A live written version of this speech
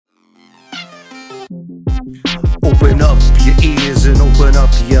Open up your ears and open up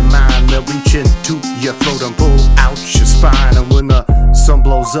your mind. They'll reach into your throat and pull out your spine. And when the sun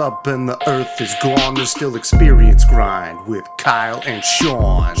blows up and the earth is gone, there's still experience grind with Kyle and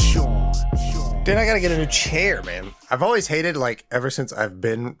Sean. Dude, I gotta get a new chair, man. I've always hated, like, ever since I've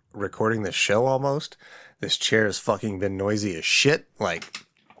been recording this show almost, this chair has fucking been noisy as shit. Like,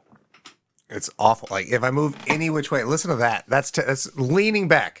 it's awful. Like, if I move any which way, listen to that. That's leaning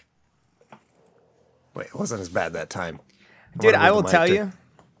back. Wait, it wasn't as bad that time. Dude, I will tell you,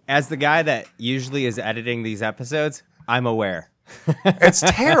 as the guy that usually is editing these episodes, I'm aware. It's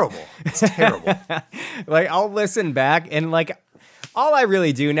terrible. It's terrible. Like, I'll listen back and, like, all I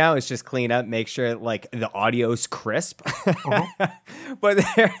really do now is just clean up, make sure, like, the audio's crisp. But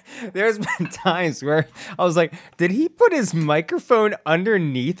there's been times where I was like, did he put his microphone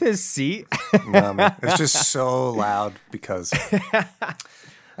underneath his seat? No, man. It's just so loud because I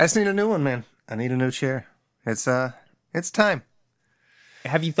just need a new one, man. I need a new chair. It's time.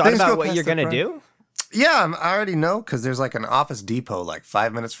 Have you thought about what you're going to do? Yeah, I already know because there's like an Office Depot like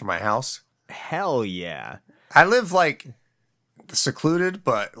 5 minutes from my house. Hell yeah. I live like secluded,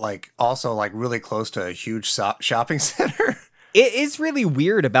 but like also like really close to a huge shopping center. It is really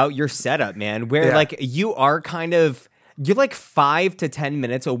weird about your setup, man, where like you are you're like 5 to 10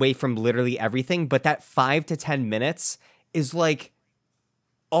 minutes away from literally everything, but that 5 to 10 minutes is like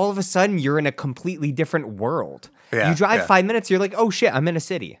all of a sudden you're in a completely different world. Yeah, you drive 5 minutes, you're like, oh shit, I'm in a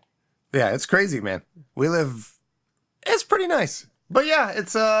city. Yeah, it's crazy, man. It's pretty nice. But yeah,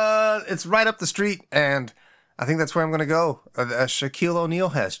 it's right up the street, and I think that's where I'm going to go. Shaquille O'Neal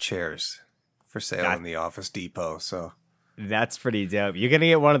has chairs for sale in the Office Depot, so. That's pretty dope. You're going to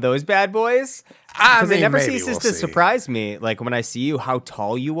get one of those bad boys? Because it never ceases to surprise me. Like, when I see you, how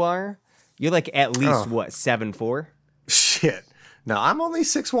tall you are. You're like at least, 7'4"? Shit. No, I'm only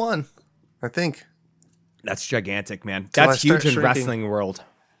 6'1", I think. That's gigantic, man. That's huge in wrestling world.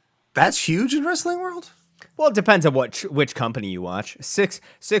 That's huge in wrestling world? Well, it depends on which company you watch.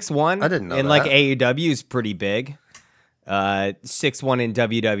 6'1" I didn't know in that. like AEW is pretty big. 6'1" in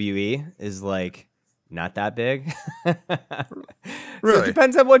WWE is like not that big. Really? So it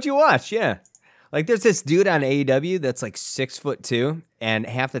depends on what you watch, yeah. Like there's this dude on AEW that's like 6'2", and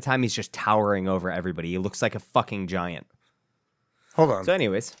half the time he's just towering over everybody. He looks like a fucking giant. Hold on. So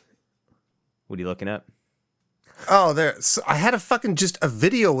anyways, what are you looking up? Oh, so I had a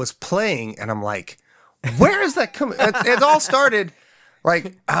video was playing, and I'm like, where is that coming? It all started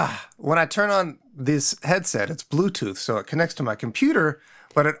like, when I turn on this headset, it's Bluetooth, so it connects to my computer,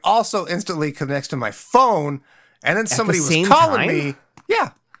 but it also instantly connects to my phone, and then somebody was calling me.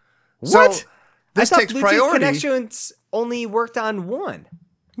 Yeah. What? So this I thought takes Bluetooth priority. connections only worked on one.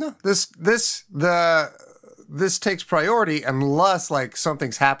 No, this takes priority unless like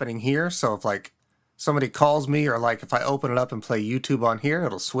something's happening here. So if like somebody calls me, or like if I open it up and play YouTube on here,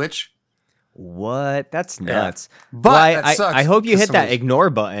 it'll switch. What? That's nuts. Yeah. But well, that sucks I hope you hit that ignore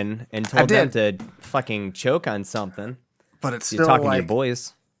button and told them did. to fucking choke on something. But it's You're still talking like, to your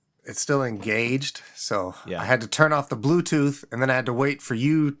boys. It's still engaged, so Yeah. I had to turn off the Bluetooth, and then I had to wait for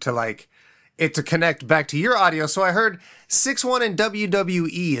you to like it to connect back to your audio. So I heard 6'1" in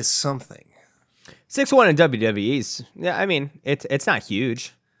WWE is something. 6'1" in WWE's. Yeah, I mean it's not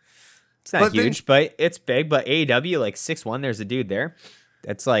huge. It's not huge, but it's big. But AEW, like 6'1", there's a dude there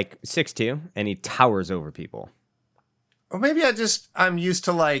that's like 6'2", and he towers over people. Or maybe I'm used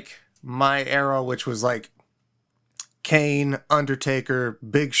to like my era, which was like Kane, Undertaker,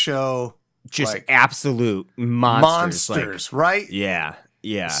 Big Show, Just like, absolute monsters, like, right?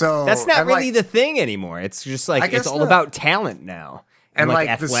 Yeah. So that's not really like, the thing anymore. It's just like it's all not. about talent now, and like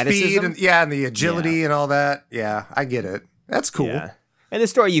athleticism. the speed, and the agility and all that. Yeah, I get it. That's cool. Yeah. And the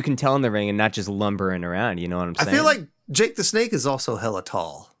story you can tell in the ring and not just lumbering around. You know what I'm saying? I feel like Jake the Snake is also hella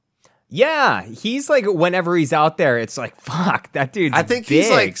tall. Yeah, he's like, whenever he's out there, it's like, fuck, that dude's I think big. he's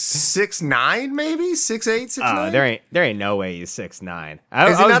like 6'9", maybe 6'8", 6'9". There ain't no way he's 6'9". I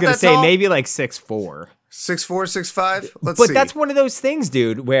was not gonna that say tall? maybe like 6'4". 6'4", 6'5". Let's But see. that's one of those things,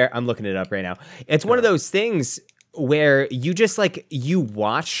 dude, where I'm looking it up right now. It's one of those things where you just like, you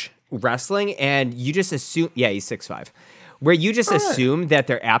watch wrestling and you just assume, yeah, he's 6'5". Where you just assume that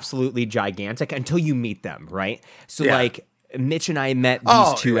they're absolutely gigantic until you meet them, right? So like Mitch and I met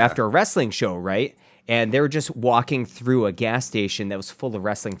these two after a wrestling show, right? And they were just walking through a gas station that was full of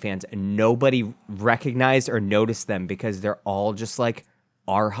wrestling fans, and nobody recognized or noticed them because they're all just like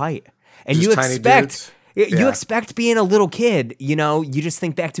our height. And Just you tiny expect dudes? you expect being a little kid, you know, you just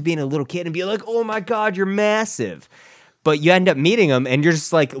think back to being a little kid and be like, "Oh my God, you're massive." But you end up meeting him, and you're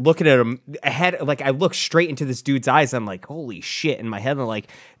just like looking at him ahead. Like I look straight into this dude's eyes. I'm like, holy shit! In my head, I'm like,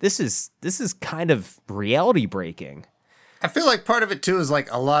 this is kind of reality breaking. I feel like part of it too is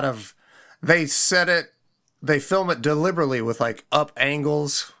like a lot of they film it deliberately with like up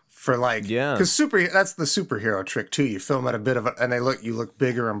angles for like because that's the superhero trick too. You film at a bit of and you look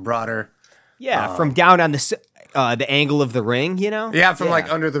bigger and broader. Yeah, from down on the angle of the ring, you know. Yeah, from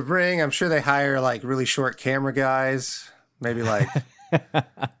like under the ring. I'm sure they hire like really short camera guys. Maybe like.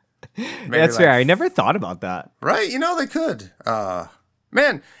 That's fair. I never thought about that. Right, they could.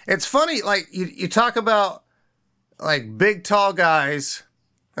 Man, it's funny. Like you talk about like big tall guys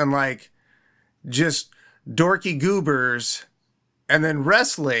and like just dorky goobers, and then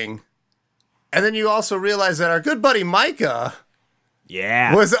wrestling, and then you also realize that our good buddy Micah.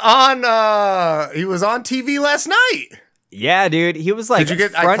 Yeah. Was on he was on TV last night. Yeah, dude. He was like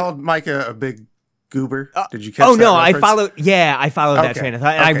I called Micah a big goober. Did you catch that? Oh no, reference? I followed that train of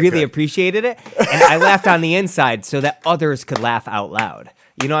thought, and I really appreciated it. And I laughed on the inside so that others could laugh out loud.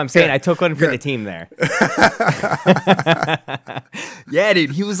 You know what I'm saying? I took one for the team there. Yeah,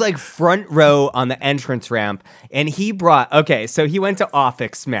 dude. He was like front row on the entrance ramp, and he so he went to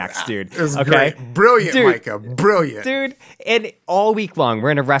Office Max, dude. It was great. Brilliant, dude, Micah. Brilliant. Dude, and all week long, we're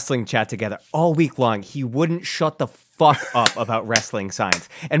in a wrestling chat together. All week long, he wouldn't shut the fuck up about wrestling signs.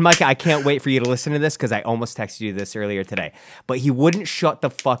 And Micah, I can't wait for you to listen to this because I almost texted you this earlier today. But he wouldn't shut the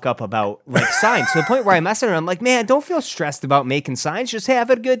fuck up about like signs to the point where I messaged him. I'm like, man, don't feel stressed about making signs. Just have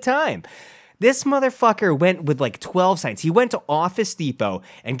a good time. This motherfucker went with like 12 signs. He went to Office Depot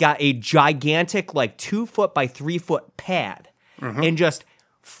and got a gigantic like 2 foot by 3 foot pad and just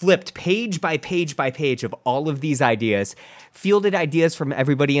flipped page by page by page of all of these ideas, fielded ideas from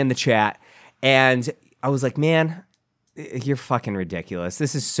everybody in the chat. And I was like, man, you're fucking ridiculous.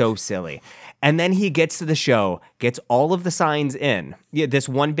 This is so silly. And then he gets to the show, gets all of the signs in, this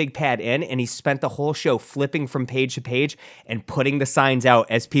one big pad in, and he spent the whole show flipping from page to page and putting the signs out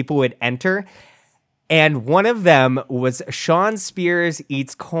as people would enter. And one of them was Sean Spears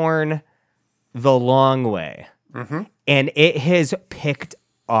eats corn the long way. Mm-hmm. And it has picked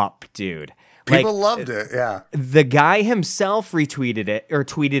up, dude. People loved it, yeah. The guy himself retweeted it or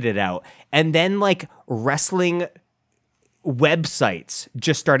tweeted it out. And then like wrestling websites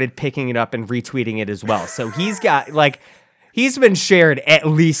just started picking it up and retweeting it as well. So he's been shared at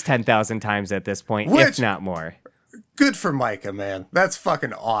least 10,000 times at this point, if not more. Good for Micah, man. That's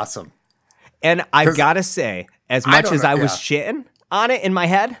fucking awesome. And I've got to say, as much as I was shitting on it in my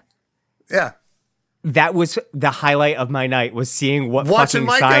head, that was the highlight of my night, was seeing what fucking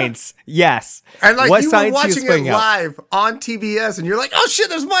Micah? Signs. Yes. And like what you were watching it live on TBS and you're like, oh shit,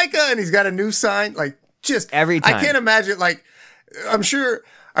 there's Micah. And he's got a new sign. Like, just every time. I can't imagine, like, I'm sure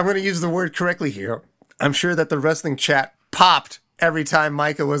I'm going to use the word correctly here. I'm sure that the wrestling chat popped every time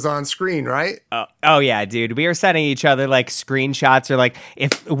Micah was on screen, right? Oh yeah, dude. We were sending each other like screenshots, or like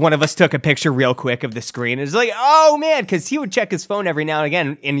if one of us took a picture real quick of the screen, it's like, oh man, because he would check his phone every now and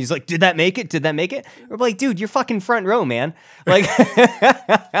again, and he's like, did that make it? Did that make it? We're like, dude, you're fucking front row, man. Like,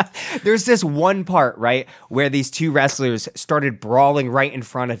 there's this one part, right, where these two wrestlers started brawling right in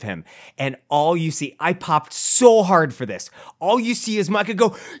front of him, and all you see, I popped so hard for this. All you see is Micah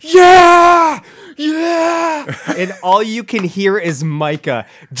go, yeah, yeah, and all you can hear is Micah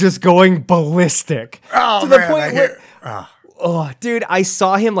just going ballistic to the point where, oh, dude, I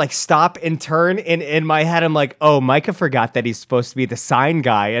saw him like stop and turn, and in my head, I'm like, oh, Micah forgot that he's supposed to be the sign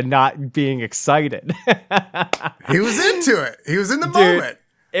guy and not being excited. He was into it. He was in the moment.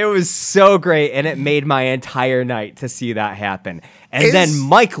 It was so great, and it made my entire night to see that happen. And then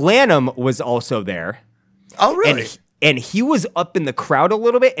Mike Lanham was also there. Oh, really? And he was up in the crowd a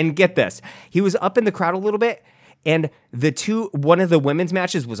little bit. And get this, he was up in the crowd a little bit. And one of the women's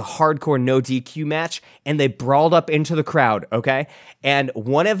matches was a hardcore no DQ match, and they brawled up into the crowd, okay? And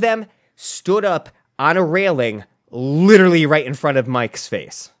one of them stood up on a railing literally right in front of Mike's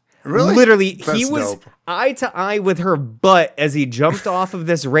face. Really? Literally, That's he was dope. eye to eye with her butt as he jumped off of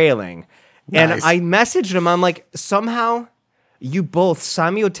this railing. Nice. And I messaged him, I'm like, somehow you both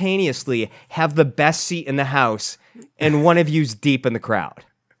simultaneously have the best seat in the house, and one of you's deep in the crowd.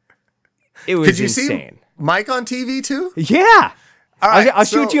 It was insane. Mike on TV too? Yeah. All right, I'll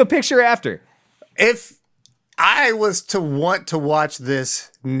shoot you a picture after. If I was to want to watch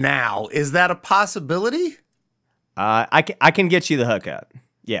this now, is that a possibility? I can get you the hookup.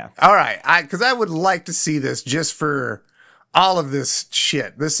 Yeah. All right. Because I would like to see this just for all of this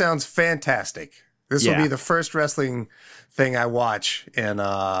shit. This sounds fantastic. This will be the first wrestling thing I watch in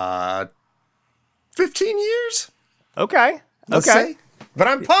 15 years. Okay. Let's say. But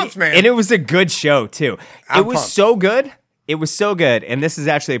I'm pumped, man. And it was a good show, too. I'm It was pumped. so good. It was so good. And this is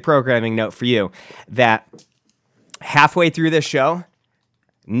actually a programming note for you that halfway through this show,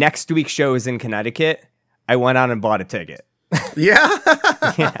 next week's show is in Connecticut. I went out and bought a ticket. Yeah.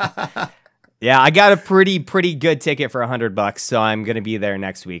 Yeah, I got a pretty good ticket for $100, so I'm gonna be there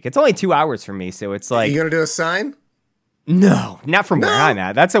next week. It's only 2 hours for me, so it's like You gonna do a sign? no, not from where I'm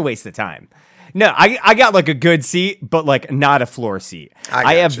at. That's a waste of time. No, I got like a good seat, but like not a floor seat.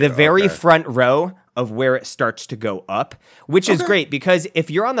 I have gotcha. the very Okay. front row of where it starts to go up, which is great because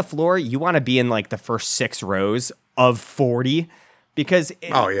if you're on the floor, you want to be in like the first 6 rows of 40. Because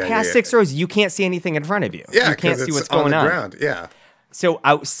past 6 rows, you can't see anything in front of you. Yeah, you can't 'cause see it's what's going on. the ground. Yeah. So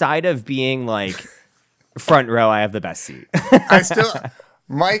outside of being like front row, I have the best seat.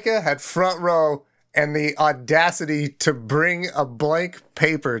 Micah had front row and the audacity to bring a blank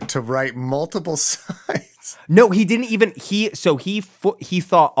paper to write multiple sides. No, he didn't even. He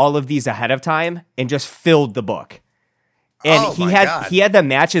thought all of these ahead of time and just filled the book. And Oh he my had God. he had the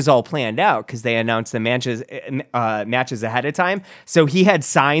matches all planned out because they announced the matches ahead of time. So he had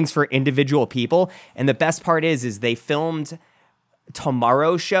signs for individual people. And the best part is they filmed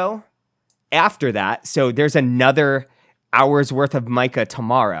tomorrow's show after that. So there's another hour's worth of Micah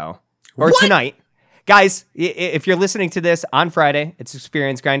tomorrow or What? tonight. Guys, if you're listening to this on Friday, it's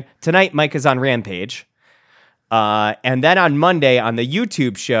Experience Grind. Tonight, Micah's on Rampage. And then on Monday on the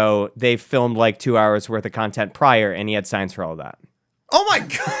YouTube show, they filmed like 2 hours worth of content prior, and he had signs for all that. Oh my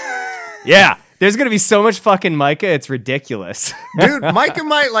God. Yeah, there's gonna be so much fucking Micah, it's ridiculous. Dude, Micah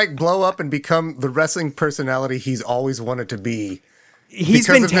might like blow up and become the wrestling personality he's always wanted to be. He's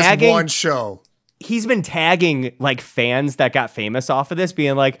because been of this tagging. one show. He's been tagging like fans that got famous off of this,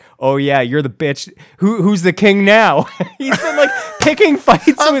 being like, "Oh yeah, you're the bitch. Who's the king now?" He's been like picking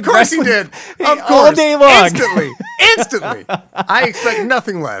fights Of with course he wrestlers did. Of course. all day long. Instantly. I expect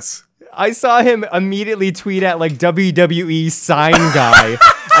nothing less. I saw him immediately tweet at like WWE sign guy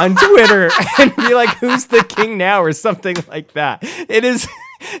on Twitter and be like, "Who's the king now?" or something like that. It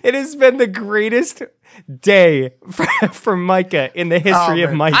has been the greatest day for Micah in the history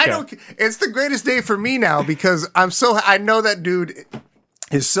of man. Micah. It's the greatest day for me now because I know that dude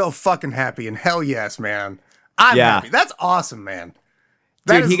is so fucking happy and hell yes, man. I'm happy. That's awesome, man.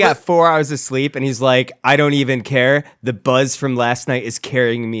 Dude, he got 4 hours of sleep and he's like, "I don't even care. The buzz from last night is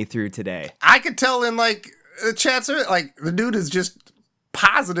carrying me through today." I could tell in like the chats, like the dude is just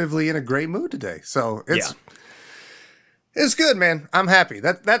positively in a great mood today. So it's good, man. I'm happy.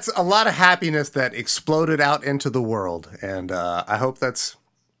 That's a lot of happiness that exploded out into the world, and I hope that's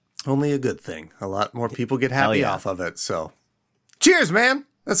only a good thing. A lot more people get happy off of it. So, cheers, man.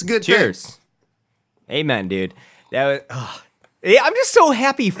 That's a good thing. Cheers. Amen, dude. That was. Yeah, I'm just so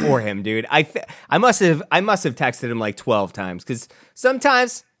happy for him, dude. I must have texted him like 12 times because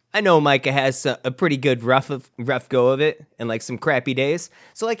sometimes I know Micah has a pretty good rough go of it and like some crappy days.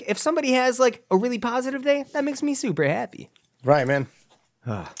 So like if somebody has like a really positive day, that makes me super happy. Right, man.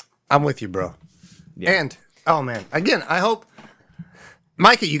 I'm with you, bro. Yeah. And oh man, again, I hope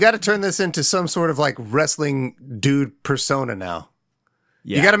Micah, you got to turn this into some sort of like wrestling dude persona now.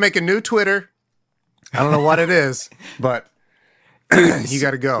 Yeah. You got to make a new Twitter. I don't know what it is, but you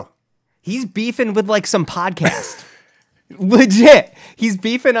got to go. He's beefing with like some podcast. Legit. He's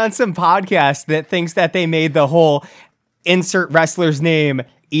beefing on some podcast that thinks that they made the whole insert wrestler's name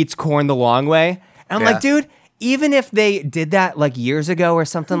eats corn the long way. And I'm like, dude, even if they did that like years ago or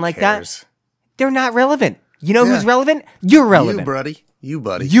something like that, they're not relevant. You know who's relevant? You're relevant. You,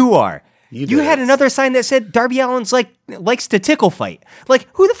 buddy. You are. You had another sign that said Darby Allin's likes to tickle fight. Like,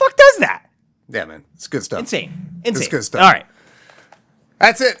 who the fuck does that? Yeah, man. It's good stuff. Insane. It's good stuff. All right.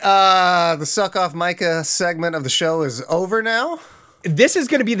 That's it. The Suck Off Micah segment of the show is over now. This is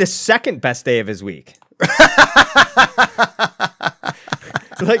going to be the second best day of his week.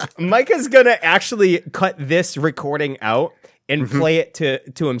 Like, Micah's going to actually cut this recording out and play it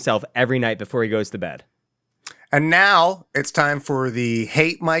to himself every night before he goes to bed. And now it's time for the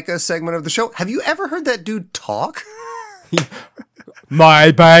Hate Micah segment of the show. Have you ever heard that dude talk?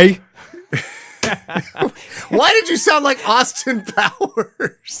 My bay. Why did you sound like Austin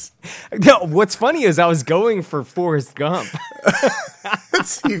Powers? No, what's funny is I was going for Forrest Gump.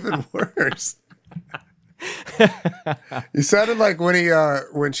 That's even worse. You sounded like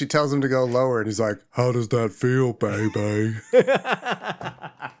when she tells him to go lower and he's like, "How does that feel, baby?"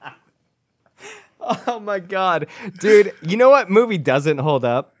 Oh my God. Dude, you know what movie doesn't hold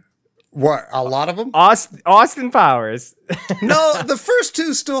up? What, a lot of them? Austin Powers. No, the first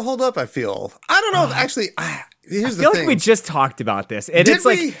two still hold up, I feel. I don't know if actually, here's the I feel thing. like we just talked about this. And Did it's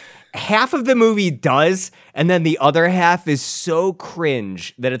like, we? half of the movie does, and then the other half is so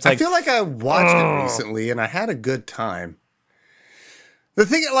cringe that it's like, I feel like I watched it recently and I had a good time. The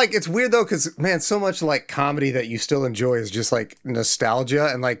thing, like, it's weird though, because man, so much like comedy that you still enjoy is just like nostalgia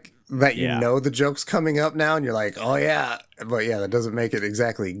and like that you know the joke's coming up now, and you're like, oh yeah, but yeah, that doesn't make it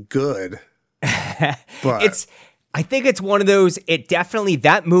exactly good. But I think it's one of those.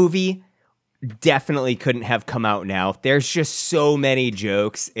 That movie definitely couldn't have come out now. There's just so many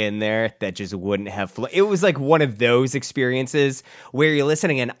jokes in there that just wouldn't have. It was like one of those experiences where you're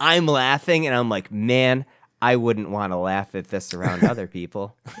listening and I'm laughing and I'm like, man, I wouldn't want to laugh at this around other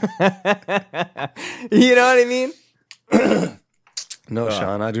people. You know what I mean? No,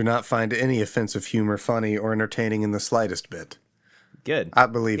 Sean, I do not find any offensive humor funny or entertaining in the slightest bit. Good. I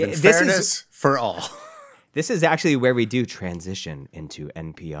believe in fairness for all. This is actually where we do transition into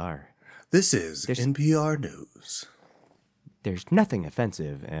NPR. This is NPR News. There's nothing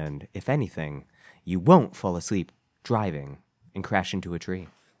offensive, and if anything, you won't fall asleep driving and crash into a tree.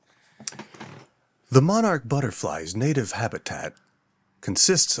 The monarch butterfly's native habitat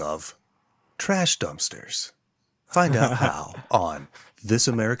consists of trash dumpsters. Find out how on This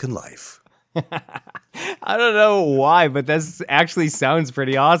American Life. I don't know why, but this actually sounds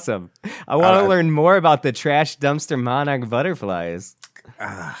pretty awesome. I want to learn more about the trash dumpster monarch butterflies.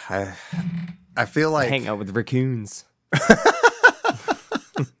 I feel like... Hang out with raccoons.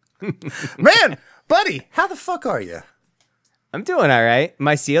 Man, buddy, how the fuck are you? I'm doing all right.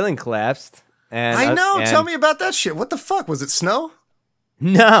 My ceiling collapsed. And I know. Tell me about that shit. What the fuck? Was it snow?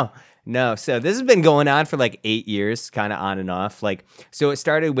 No. So this has been going on for like 8 years, kind of on and off. Like, so it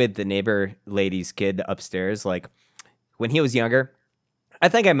started with the neighbor lady's kid upstairs. Like, when he was younger, I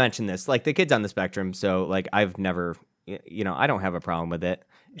think I mentioned this. Like, the kid's on the spectrum, so like I've never, I don't have a problem with it.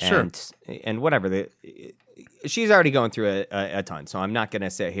 Sure. And whatever. She's already going through a ton, so I'm not gonna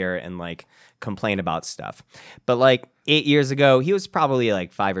sit here and like complain about stuff. But like 8 years ago, he was probably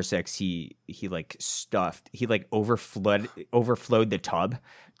like 5 or 6. He overflowed the tub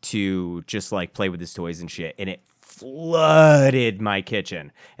to just like play with his toys and shit, and it flooded my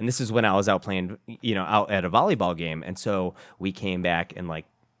kitchen. And this is when I was out playing, out at a volleyball game, and so we came back and like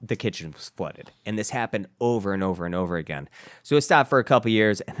the kitchen was flooded, and this happened over and over and over again. So it stopped for a couple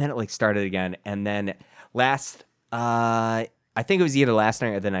years, and then it like started again, and then I think it was either last night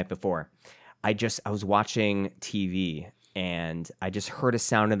or the night before, I was watching TV and I just heard a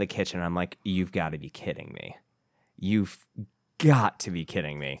sound in the kitchen. I'm like, you've got to be kidding me. You've got to be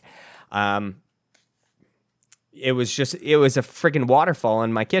kidding me. It was a freaking waterfall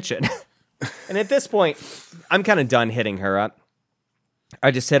in my kitchen. And at this point, I'm kind of done hitting her up.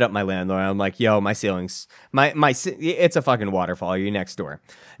 I just hit up my landlord. I'm like, yo, my ceiling's it's a fucking waterfall. Are you next door?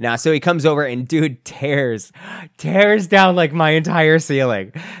 Now, so he comes over and dude tears down like my entire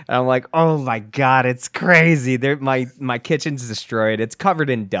ceiling. And I'm like, oh my God, it's crazy. My kitchen's destroyed. It's covered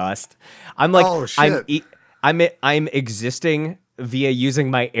in dust. I'm like, oh, shit. I'm existing via using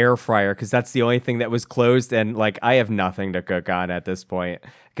my air fryer because that's the only thing that was closed, and like I have nothing to cook on at this point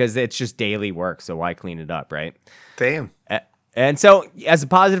because it's just daily work. So why clean it up, right? Damn. And so, as a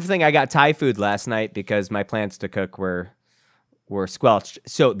positive thing, I got Thai food last night because my plans to cook were squelched.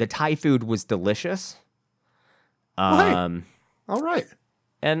 So the Thai food was delicious. All right.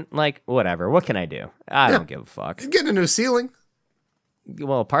 And like, whatever. What can I do? I don't give a fuck. You're getting a new ceiling.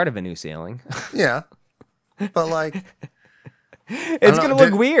 Well, part of a new ceiling. Yeah. But like, it's gonna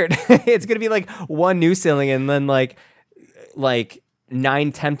look weird. It's gonna be like one new ceiling and then like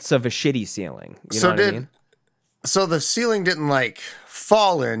 9/10 of a shitty ceiling. You know what I mean? So the ceiling didn't like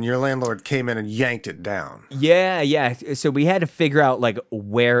fall in. Your landlord came in and yanked it down. Yeah. So we had to figure out like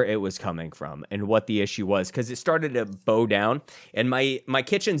where it was coming from and what the issue was because it started to bow down. And my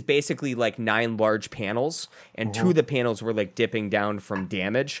kitchen's basically like 9 large panels, and 2 of the panels were like dipping down from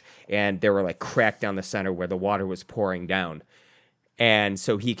damage, and they were like cracked down the center where the water was pouring down. And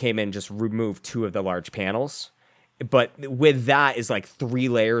so he came in and just removed 2 of the large panels. But with that is like 3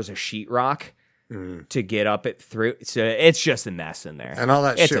 layers of sheetrock to get up it through. So it's just a mess in there. And all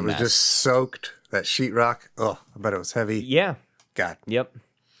that shit was just soaked, that sheetrock. Oh, I bet it was heavy. Yeah. God. Yep.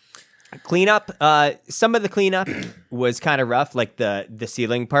 Cleanup. Some of the cleanup was kind of rough, like the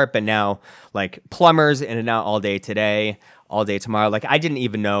ceiling part, but now like plumbers in and out all day today, all day tomorrow. Like I didn't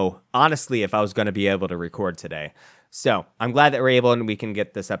even know, honestly, if I was going to be able to record today. So I'm glad that we're able and we can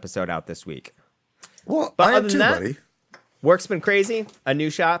get this episode out this week. Well, but I am too, buddy. Work's been crazy. A new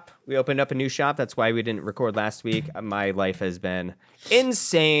shop. We opened up a new shop. That's why we didn't record last week. My life has been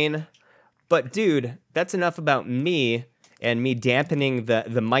insane. But dude, that's enough about me and me dampening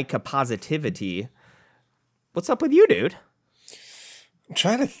the Micah positivity. What's up with you, dude? I'm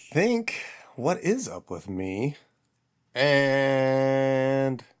trying to think what is up with me.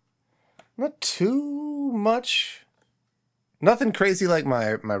 And not too much. Nothing crazy like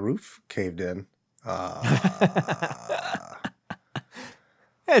my roof caved in.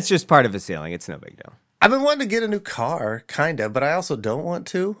 It's just part of a ceiling. It's no big deal. I've been wanting to get a new car, kind of, but I also don't want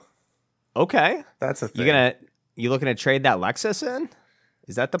to. Okay. That's a thing. You looking to trade that Lexus in?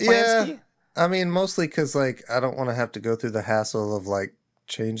 Is that the plan? Yeah. Ski? I mean, mostly because, like, I don't want to have to go through the hassle of, like,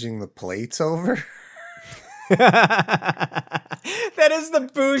 changing the plates over. That is the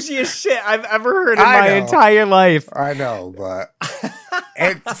bougiest shit I've ever heard in my know. entire life. I know, but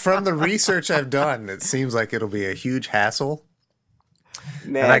from the research I've done, it seems like it'll be a huge hassle.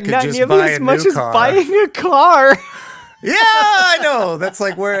 Man, and I could not just nearly buy as a much new as car. buying a car. Yeah, I know. That's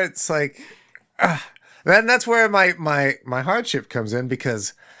like where it's like, then that's where my hardship comes in,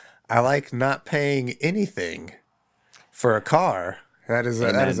 because I like not paying anything for a car. That is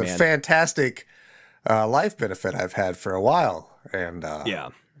Amen, that is a man. fantastic life benefit I've had for a while, and Yeah.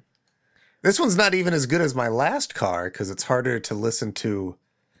 this one's not even as good as my last car because it's harder to listen to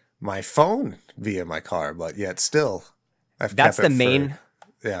my phone via my car, but yet still, I've That's kept the it main.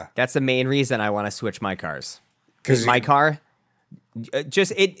 yeah. That's the main reason I want to switch my cars. 'Cause Because my car,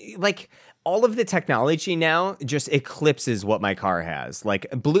 just it like all of the technology now just eclipses what my car has. Like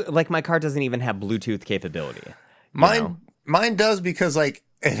my car doesn't even have Bluetooth capability. you know? Mine does, because like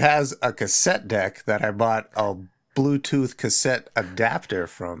it has a cassette deck that I bought a Bluetooth cassette adapter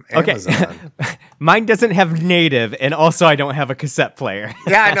from Amazon. Mine doesn't have native, and also I don't have a cassette player.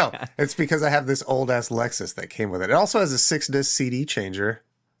 Yeah, I know. It's because I have this old ass Lexus that came with it. It also has a 6-disc CD changer.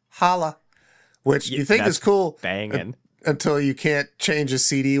 Holla. Which you think that's is cool banging. until you can't change a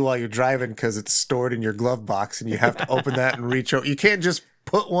CD while you're driving because it's stored in your glove box and you have to open that and reach out. You can't just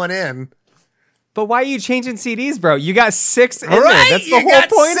put one in. But why are you changing CDs, bro? You got 6 in Right? there. That's the You whole got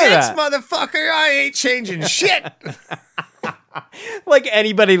point of 6, that. motherfucker. I ain't changing shit. Like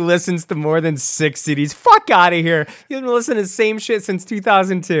anybody listens to more than 6 CDs. Fuck out of here. You've been listening to the same shit since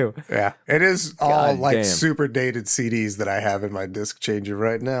 2002. Yeah, it is all God like damn. super dated CDs that I have in my disc changer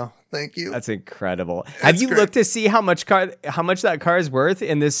right now. Thank you. That's incredible. Have you great. looked to see how much that car is worth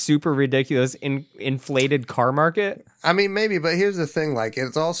in this super ridiculous inflated car market? I mean, maybe, but here's the thing: like,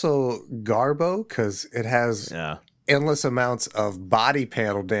 it's also Garbo because it has Yeah. endless amounts of body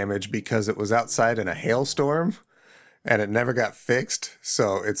panel damage because it was outside in a hailstorm and it never got fixed.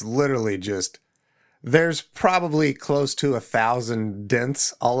 So it's literally just there's probably close to 1,000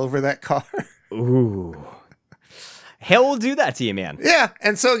 dents all over that car. Ooh. Hell will do that to you, man. Yeah,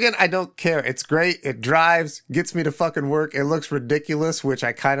 and so again, I don't care. It's great. It drives, gets me to fucking work. It looks ridiculous, which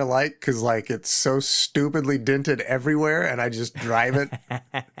I kind of like because like it's so stupidly dented everywhere, and I just drive it.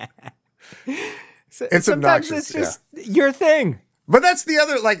 It's Sometimes obnoxious, it's just your thing. But that's the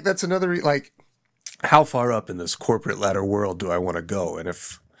other like that's another like how far up in this corporate ladder world do I want to go? And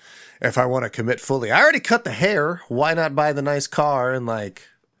if I want to commit fully, I already cut the hair. Why not buy the nice car and like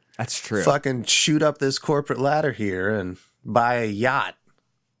That's true. fucking shoot up this corporate ladder here and buy a yacht?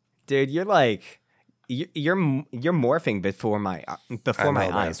 Dude, you're like you're morphing before my know,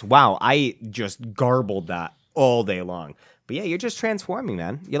 man. eyes. Wow, I just garbled that all day long. But yeah, you're just transforming,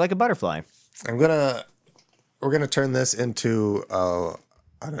 man. You're like a butterfly. We're gonna turn this into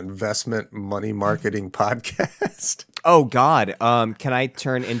an investment money marketing podcast. Oh God, can I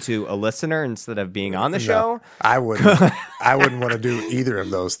turn into a listener instead of being on the show? I wouldn't. I wouldn't want to do either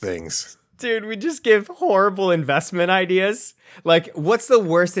of those things. Dude, we just give horrible investment ideas. Like, what's the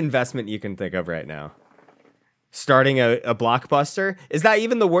worst investment you can think of right now? Starting a Blockbuster? Is that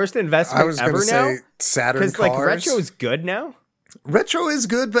even the worst investment I was ever gonna now? say Saturn Because cars. like retro is good now. Retro is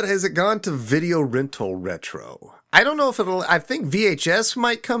good, but has it gone to video rental retro? I don't know if it'll. I think VHS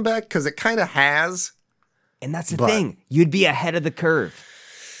might come back because it kind of has. And that's the But- thing. You'd be ahead of the curve.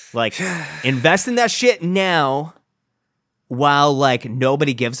 Like, invest in that shit now while, like,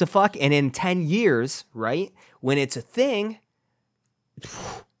 nobody gives a fuck. And in 10 years, right, when it's a thing,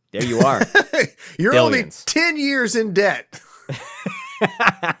 there you are. You're Billions. only 10 years in debt.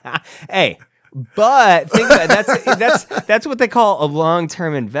 Hey, but think about it, that's what they call a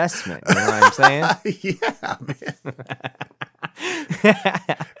long-term investment. You know what I'm saying? Yeah, man.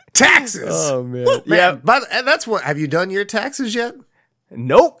 Taxes. Oh, man. Man, Yeah. but that's what. Have you done your taxes yet?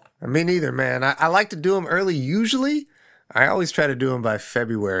 Nope. Me neither, man. I like to do them early. Usually, I always try to do them by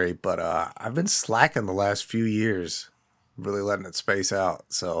February, but I've been slacking the last few years, really letting it space out.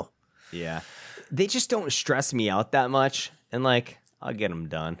 So Yeah. They just don't stress me out that much. And, like, I'll get them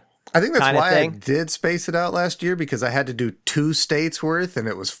done. I think that's Kinda why thing. I did space it out last year, because I had to do 2 states worth, and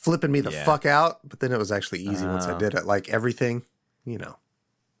it was flipping me the Yeah. fuck out. But then it was actually easy once I did it. Like everything, you know.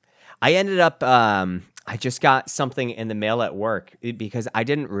 I ended up. I just got something in the mail at work because I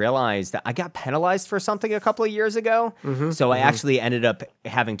didn't realize that I got penalized for something a couple of years ago. So I actually ended up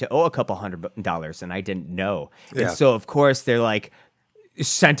having to owe a couple $100, and I didn't know. Yeah. And so, of course, they're like,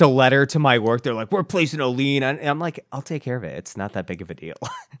 sent a letter to my work. They're like, we're placing a lien. And I'm like, I'll take care of it. It's not that big of a deal.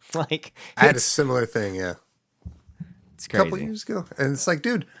 Like, I had a similar thing, yeah. it's A couple crazy. years ago. And it's like,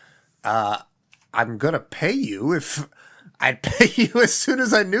 dude, I'm going to pay you if I'd pay you as soon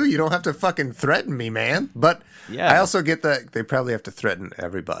as I knew. You don't have to fucking threaten me, man. But Yeah. I also get that they probably have to threaten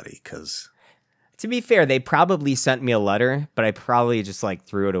everybody because... To be fair, they probably sent me a letter, but I probably just like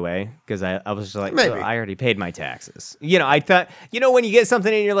threw it away because I was just like, Maybe. "Oh, I already paid my taxes." I thought, when you get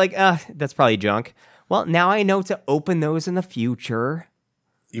something and you're like, that's probably junk. Well, now I know to open those in the future.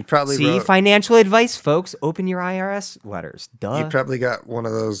 You probably See, wrote, financial advice, folks. Open your IRS letters. Duh. you probably got one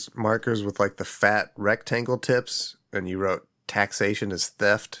of those markers with like the fat rectangle tips, and you wrote taxation is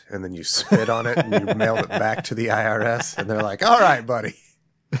theft, and then you spit on it and you mailed it back to the IRS, and they're like, all right, buddy.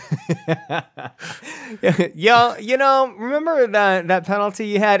 Yo, remember that penalty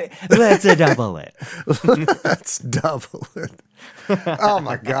you had? Let's double it. Let's double it. Oh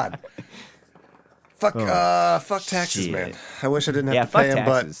my god. Fuck taxes, shit. man. I wish I didn't have Yeah, to pay fuck them,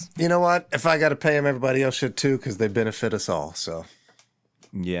 but taxes. you know what? If I got to pay them, everybody else should too, because they benefit us all. So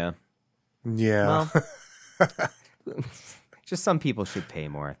Yeah. yeah, Well, just some people should pay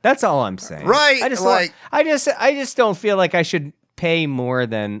more. That's all I'm saying. Right, I just like- I just don't feel like I should pay more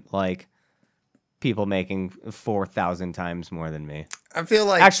than like people making 4,000 times more than me. I feel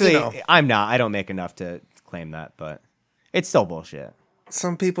like Actually, you know, I'm not. I don't make enough to claim that, but it's still bullshit.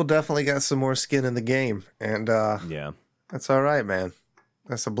 some people definitely got some more skin in the game, and Yeah. that's all right, man.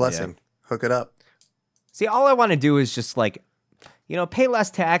 That's a blessing. Hook it up. See, all I want to do is just like, pay less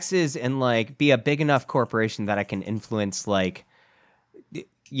taxes and like be a big enough corporation that I can influence like,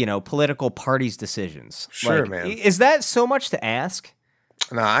 political parties' decisions. Sure, Like, man. Is that so much to ask?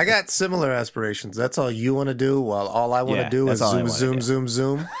 No, I got similar aspirations. That's all you want to do, while all I want to Yeah, do is that's all I zoom, wanna zoom, do. zoom,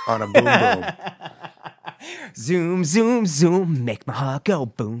 zoom on a boom, boom. Zoom, zoom, zoom, make my heart go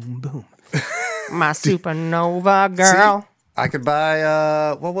boom, boom. My supernova girl. See, I could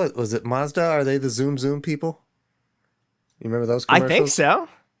buy, what was it, Mazda? Are they the zoom, zoom people? You remember those I commercials? think so.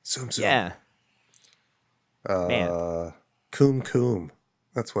 Zoom, zoom. Yeah. Man. Coom, coom.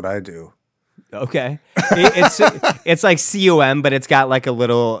 That's what I do. Okay. It's like COM, but it's got like a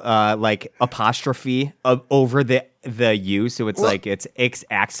little like apostrophe over the U, so it's like it's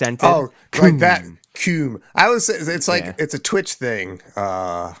accented. Oh, like that. Coom. I was. It's like Yeah. it's a Twitch thing.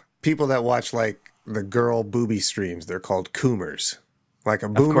 People that watch like the girl booby streams, they're called coomers. Like a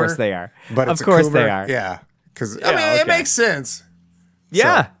boomer. Of course they are. But Of it's a course coomer. they are. Yeah. Because Yeah, I mean, it okay. makes sense.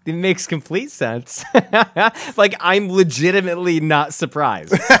 Yeah, it makes complete sense. Like I'm legitimately not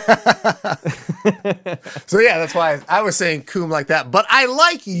surprised. So yeah, that's why I was saying coom like that. But I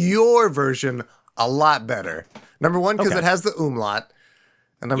like your version a lot better. Number one, because Okay. it has the umlaut,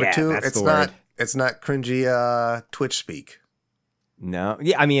 and number Yeah, two, that's it's the not word. it's not cringy Twitch speak. No,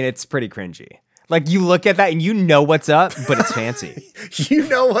 yeah, I mean it's pretty cringy. Like you look at that and you know what's up, but it's fancy. You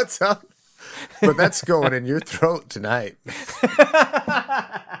know what's up, but that's going in your throat tonight.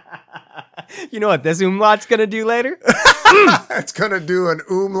 You know what this umlaut's gonna do later? It's gonna do an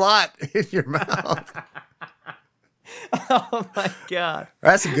umlaut in your mouth. Oh my god!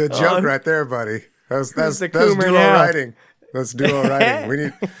 That's a good joke right there, buddy. That's the duo coomer now? writing. That's duo writing.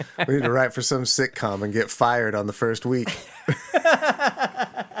 We need to write for some sitcom and get fired on the first week.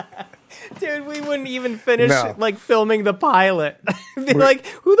 Dude, we wouldn't even finish No. like filming the pilot. Be like,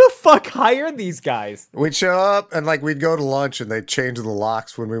 who the fuck hired these guys? We'd show up and like we'd go to lunch and they'd change the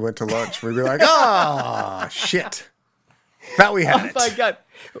locks when we went to lunch. We'd be like, oh shit. Thought we had Oh it. my god,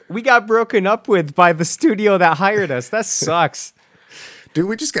 we got broken up with by the studio that hired us. That sucks. Dude,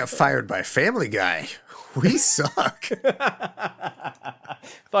 we just got fired by Family Guy. We suck.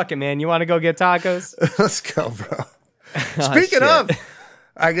 Fuck it, man. You want to go get tacos? Let's go, bro. Speaking shit. of,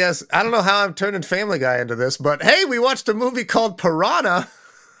 I guess, I don't know how I'm turning Family Guy into this, but hey, we watched a movie called Piranha.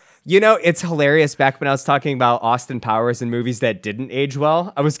 It's hilarious. Back when I was talking about Austin Powers and movies that didn't age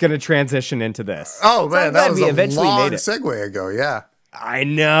well, I was going to transition into this. Oh, So I'm man, glad that was we a eventually long made it. segue ago, yeah. I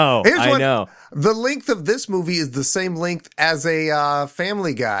know. Here's I what- know. The length of this movie is the same length as a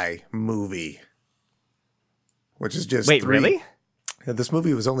Family Guy movie, which is just Wait, 3 really? Yeah, this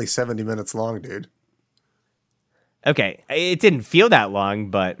movie was only 70 minutes long, dude. Okay. It didn't feel that long,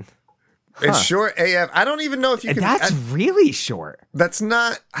 but It's short AF. I don't even know if you can. that's really short. That's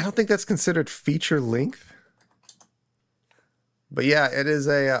not. I don't think that's considered feature length. But yeah, it is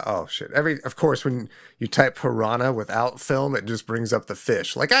a oh shit. Of course, when you type piranha without film, it just brings up the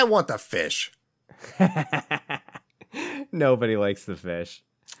fish. Like I want the fish. Nobody likes the fish.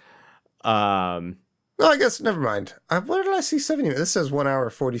 No, I guess never mind. Where did I see 70 minutes? This says 1 hour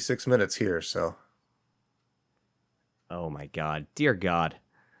 46 minutes here. So, Oh my God, dear God,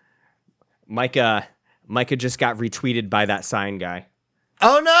 Micah just got retweeted by that sign guy.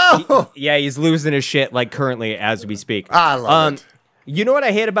 oh no! Yeah, he's losing his shit like currently as we speak. I love it. You know what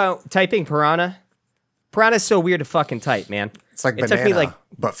I hate about typing piranha? Piranha's so weird to fucking type, man. It's like it banana, took me like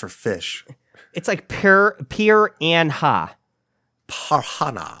but for fish. it's like piranha.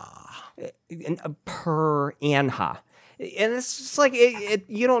 Parhana. Piranha. And it's just like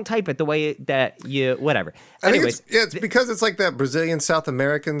you don't type it the way that you whatever. I think Anyways, it's because it's like that Brazilian South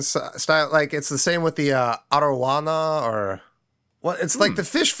American style. Like it's the same with the arowana or what? It's like the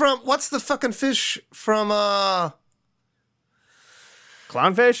fish from what's the fucking fish from?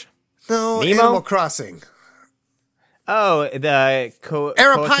 clownfish? No, Nemo? Animal Crossing. Oh, the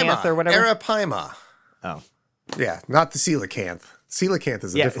Arapaima or whatever. Arapaima. Oh, Yeah, not the coelacanth. Coelacanth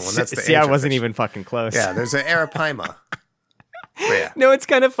is a yeah. different one. That's the See, I wasn't angelfish. even fucking close. Yeah, there's an Arapaima. But yeah. No, it's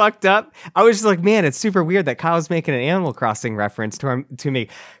kind of fucked up. I was just like, man, it's super weird that Kyle's making an Animal Crossing reference to me,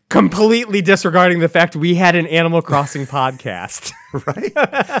 completely disregarding the fact we had an Animal Crossing podcast. Right?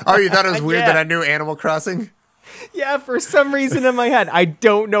 Oh, you thought it was weird Yeah. that I knew Animal Crossing? Yeah, for some reason in my head, I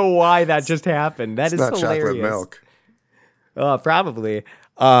don't know why that just happened. That is Not hilarious. chocolate milk. Probably.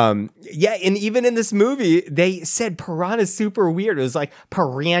 Yeah, and even in this movie, they said piranha super weird. It was like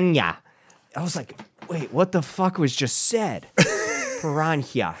piranha. I was like, wait, what the fuck was just said?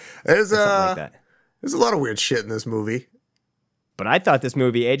 Piranha. There's Something like that. there's a lot of weird shit in this movie. But I thought this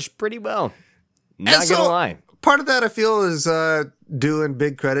movie aged pretty well. Not And so, gonna lie. Part of that I feel is doing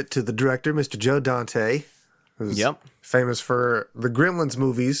big credit to the director, Mr. Joe Dante, who's Yep. famous for the Gremlins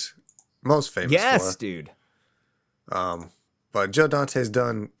movies, most famous Yes, for. dude. But Joe Dante's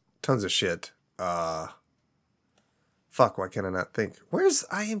done tons of shit. Fuck, why can't I not think? Where's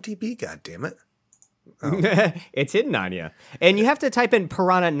IMDb, goddammit? It's hidden on you. And you have to type in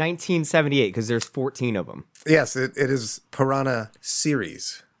Piranha 1978 because there's 14 of them. Yes, it is Piranha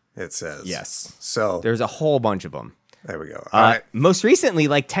series, it says. Yes. So, There's a whole bunch of them. there we go. All right. Most recently,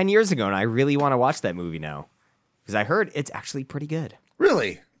 like 10 years ago, and I really want to watch that movie now because I heard it's actually pretty good.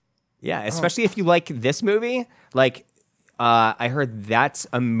 Really? Yeah, especially if you like this movie. Like, I heard that's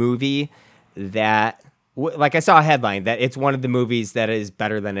a movie that, like, I saw a headline that it's one of the movies that is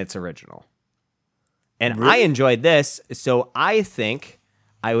better than its original. And I enjoyed this, so I think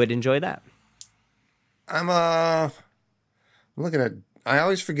I would enjoy that. I'm looking at. I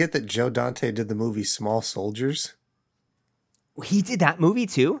always forget that Joe Dante did the movie Small Soldiers. He did that movie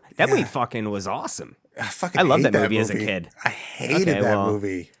too? That Yeah. movie fucking was awesome. I loved hate that movie as a kid. I hated Okay, that well,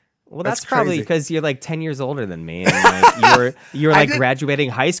 movie. Well, That's that's probably crazy. because you're like 10 years older than me. And like, you were I like did- graduating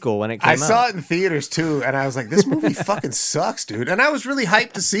high school when it came I out. saw it in theaters too, and I was like, "This movie fucking sucks, dude." And I was really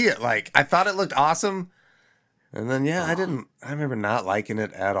hyped to see it. Like, I thought it looked awesome, and then I didn't. I remember not liking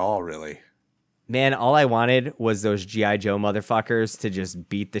it at all. Really. Man, all I wanted was those G.I. Joe motherfuckers to just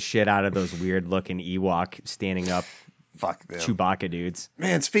beat the shit out of those weird looking Ewok standing up Fuck them. Chewbacca dudes.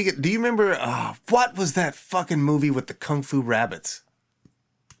 Man, do you remember what was that fucking movie with the Kung Fu rabbits?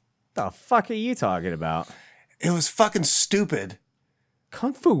 The fuck are you talking about? It was fucking stupid.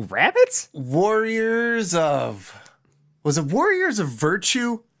 Kung Fu rabbits? Was it Warriors of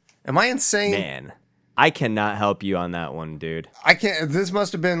Virtue? Am I insane? Man, I cannot help you on that one, dude. I can't. This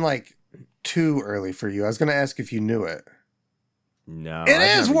must have been like too early for you. I was going to ask if you knew it. No. It I've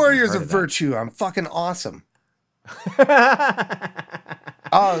is never even Warriors heard of that. Virtue. I'm fucking awesome.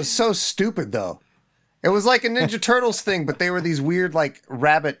 Oh, it was so stupid though. It was like a Ninja Turtles thing, but they were these weird like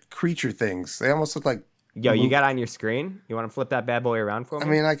rabbit creature things. They almost look like. Yo, you got it on your screen? You want to flip that bad boy around for me? I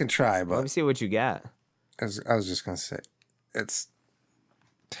mean, I can try, Let me but see what you got. I was just gonna say, it's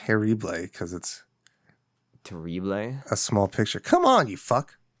terrible because it's Terrible. a small picture. Come on, you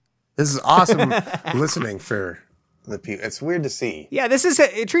fuck. This is awesome listening for the people. It's weird to see. Yeah,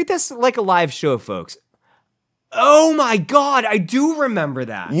 treat this like a live show, folks. Oh my god, I do remember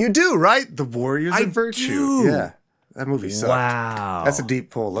that. You do, right? The Warriors I of Virtue. do. Yeah. That movie sucked. Wow. That's a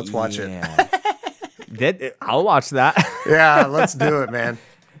deep pull. Let's watch it. I'll watch that. Yeah, let's do it, man.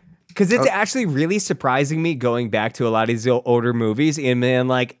 Because it's actually really surprising me going back to a lot of these older movies. And man,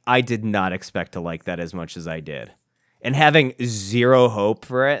 like, I did not expect to like that as much as I did. And having zero hope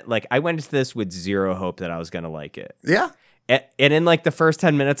for it. Like, I went into this with zero hope that I was going to like it. Yeah. And in like the first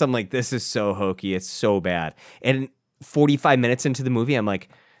 10 minutes, I'm like, this is so hokey. It's so bad. And 45 minutes into the movie, I'm like,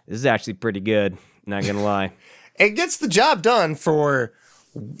 this is actually pretty good. Not going to lie. it gets the job done for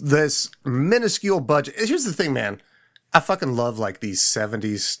this minuscule budget. Here's the thing, man. I fucking love like these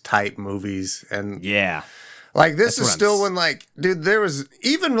 70s type movies. And Yeah. like this That's is what still I'm when like, dude, there was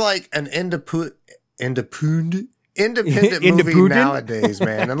even like an independent movie Independent? nowadays,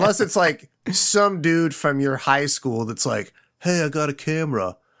 man. Unless it's like some dude from your high school that's like, hey, I got a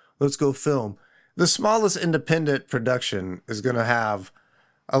camera. Let's go film. The smallest independent production is going to have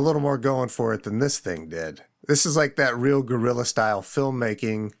a little more going for it than this thing did. This is like that real guerrilla style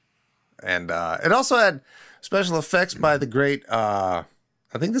filmmaking. And it also had special effects by the great, I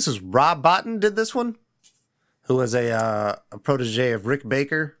think this is Rob Bottin did this one, who was a protege of Rick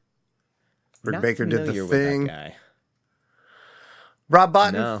Baker. Rick Not Baker did familiar The with that Thing. guy. Rob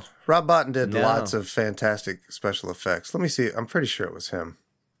Bottin? No. Rob Bottin did No. lots of fantastic special effects. Let me see. I'm pretty sure it was him.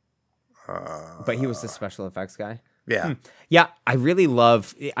 But he was the special effects guy. Yeah. Yeah, I do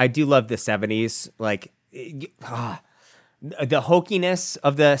love the 70s. Like, the hokiness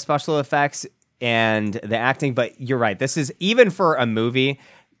of the special effects and the acting. But you're right. This is, even for a movie,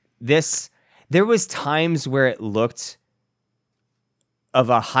 there was times where it looked of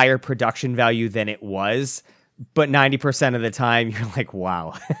a higher production value than it was. But 90% of the time, you're like,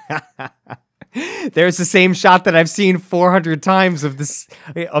 wow. There's the same shot that I've seen 400 times of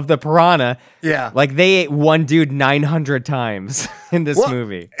the piranha. Yeah. Like they ate one dude 900 times in this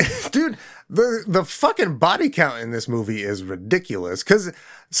movie. Dude, the fucking body count in this movie is ridiculous.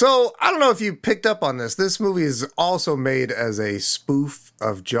 So I don't know if you picked up on this. This movie is also made as a spoof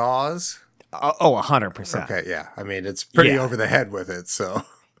of Jaws. Oh, 100%. Okay, yeah. I mean, it's pretty Yeah. over the head with it, so.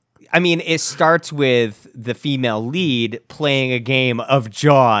 I mean, it starts with the female lead playing a game of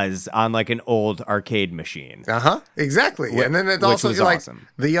Jaws on like an old arcade machine. Exactly. And then it which also was like awesome.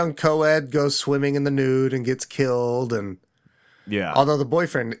 the young co-ed goes swimming in the nude and gets killed, and Yeah. although the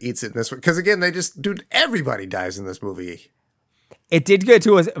boyfriend eats it in this one, because again, everybody dies in this movie. It did get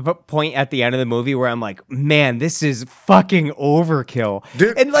to a point at the end of the movie where I'm like, man, this is fucking overkill.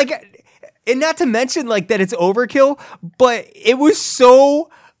 Dude. And not to mention like that it's overkill, but it was so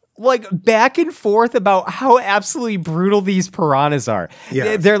like back and forth about how absolutely brutal these piranhas are.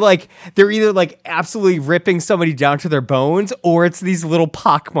 Yes. They're either like absolutely ripping somebody down to their bones, or it's these little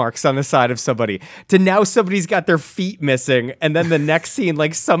pock marks on the side of somebody. To now somebody's got their feet missing, and then the next scene,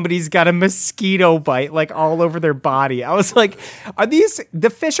 like somebody's got a mosquito bite like all over their body. I was like,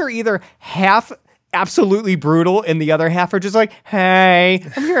 the fish are either half absolutely brutal and the other half are just like, hey,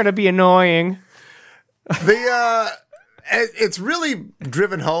 I'm here to be annoying. It's really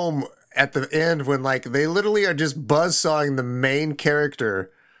driven home at the end when like they literally are just buzzsawing the main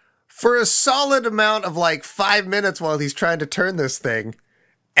character for a solid amount of like 5 minutes while he's trying to turn this thing.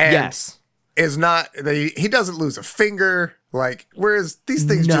 And Yes. he doesn't lose a finger, like, whereas these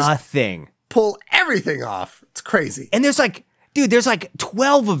things just Nothing. pull everything off. It's crazy. And there's like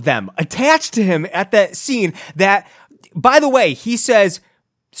 12 of them attached to him at that scene that, by the way, he says,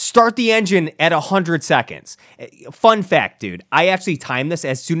 start the engine at 100 seconds. Fun fact, dude. I actually timed this.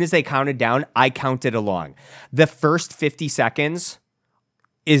 As soon as they counted down, I counted along. The first 50 seconds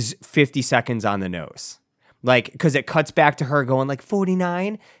is 50 seconds on the nose. Like, because it cuts back to her going like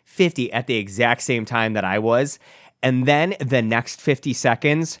 49, 50 at the exact same time that I was. And then the next 50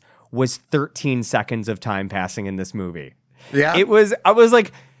 seconds was 13 seconds of time passing in this movie. Yeah. I was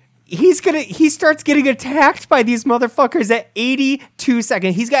like, he starts getting attacked by these motherfuckers at 82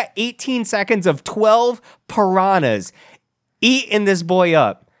 seconds. He's got 18 seconds of 12 piranhas eating this boy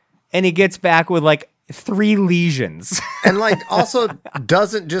up. And he gets back with like 3 lesions. And like also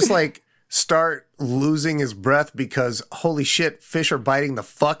doesn't just like start losing his breath because holy shit, fish are biting the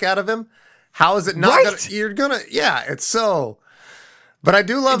fuck out of him. How is it not Right? it's so. But I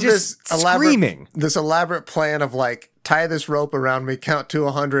do love this Just screaming. elaborate plan of like tie this rope around me, count to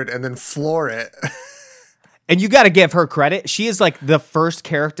 100, and then floor it. And you got to give her credit. She is like the first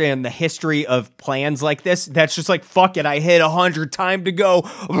character in the history of plans like this that's just like, fuck it, I hit 100, time to go.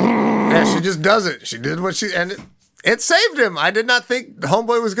 Yeah, she just does it. She did and it saved him. I did not think the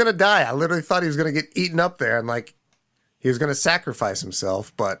homeboy was going to die. I literally thought he was going to get eaten up there and like he was going to sacrifice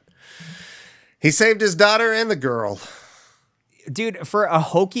himself, but he saved his daughter and the girl. Dude, for a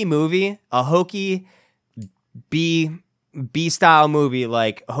hokey movie, a hokey B-style movie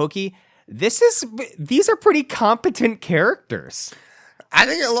like hokey, these are pretty competent characters. I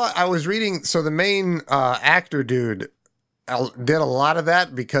think a lot. I was reading, so the main actor dude did a lot of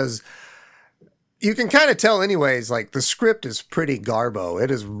that because you can kind of tell anyways, like the script is pretty garbo. It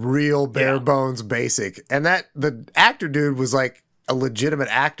is real bare bones basic. And that the actor dude was like a legitimate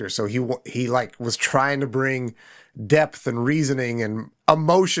actor. So he like was trying to bring depth and reasoning and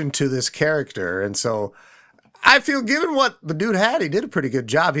emotion to this character. And so I feel given what the dude had, he did a pretty good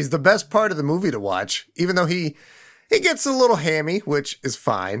job. He's the best part of the movie to watch, even though he gets a little hammy, which is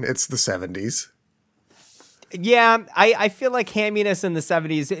fine. It's the 70s. Yeah, I feel like hamminess in the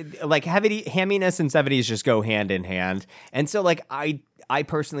 70s, like hamminess in 70s just go hand in hand. And so like I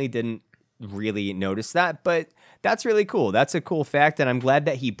personally didn't really notice that, but that's really cool. That's a cool fact, and I'm glad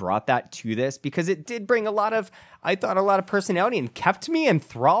that he brought that to this because it did bring a lot of personality and kept me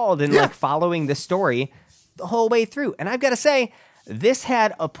enthralled and like following the story the whole way through. And I've got to say, this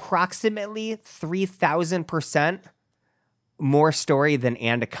had approximately 3,000% more story than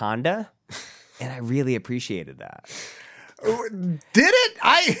Anaconda. And I really appreciated that. Did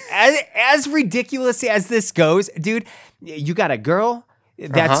it? As ridiculous as this goes, dude, you got a girl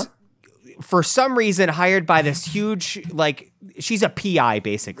that's for some reason hired by this huge, like, she's a PI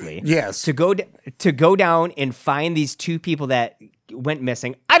basically. Yes. To go down and find these two people that went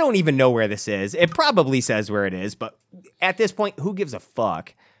missing. I don't even know where this is. It probably says where it is, but at this point, who gives a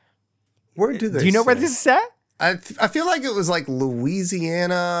fuck? Where do they? Do you know where this is set? I feel like it was like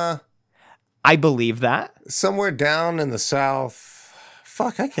Louisiana. I believe that. Somewhere down in the South.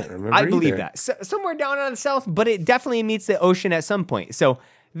 Fuck, I can't remember. I believe either. that. Somewhere down in the South, but it definitely meets the ocean at some point. So,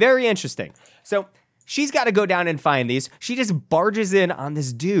 very interesting. So, she's got to go down and find these. She just barges in on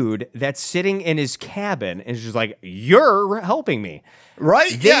this dude that's sitting in his cabin and she's like, "You're helping me."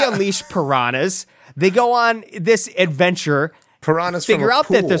 Right? They unleash piranhas. They go on this adventure. Piranhas figure from a out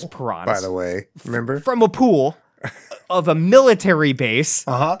pool, that there's piranhas. by the way. Remember? From a pool of a military base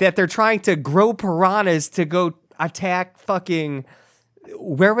that they're trying to grow piranhas to go attack fucking...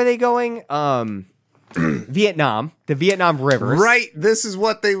 Where were they going? Vietnam. The Vietnam rivers. Right. This is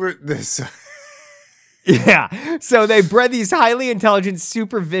what they were... This. Yeah. So they bred these highly intelligent,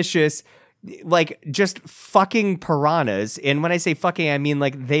 super vicious, like just fucking piranhas. And when I say fucking, I mean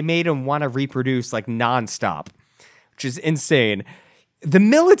like they made them want to reproduce like nonstop, which is insane. The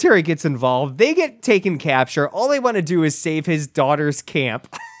military gets involved. They get taken capture. All they want to do is save his daughter's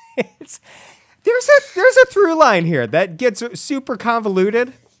camp. There's a through line here that gets super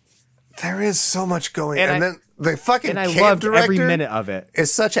convoluted. There is so much going on. And And then the fucking I camp loved director every minute of it.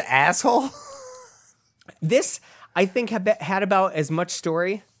 is such an asshole. This, I think, had about as much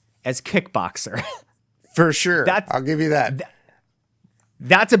story as Kickboxer. For sure. I'll give you that.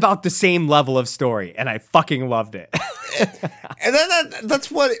 That's about the same level of story, and I fucking loved it. And then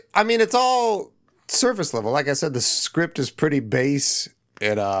that's what... I mean, it's all surface level. Like I said, the script is pretty base.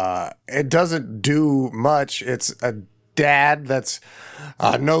 It doesn't do much. It's a dad that's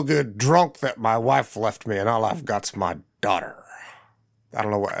no good drunk that my wife left me, and all I've got's my daughter. I don't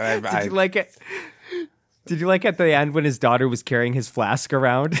know what... Did you like it? Did you like at the end when his daughter was carrying his flask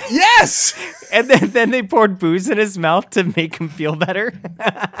around? Yes! And then they poured booze in his mouth to make him feel better?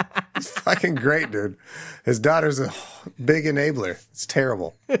 It's fucking great, dude. His daughter's a big enabler. It's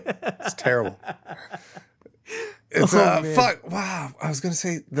terrible. It's terrible. It's fuck. Wow. I was gonna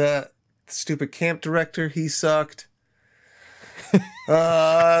say the stupid camp director. He sucked.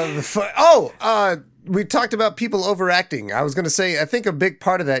 We talked about people overacting. I was gonna say I think a big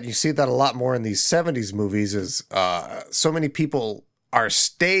part of that, you see that a lot more in these 70s movies, is so many people are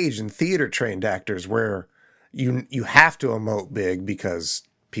stage and theater trained actors where you have to emote big because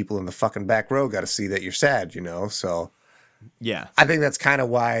people in the fucking back row got to see that you're sad, you know? So Yeah. I think that's kind of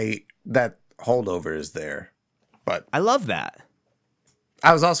why that holdover is there. But I love that.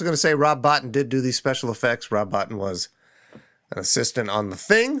 I was also going to say Rob Bottin did do these special effects. Rob Bottin was an assistant on The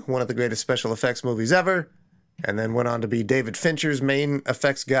Thing, one of the greatest special effects movies ever, and then went on to be David Fincher's main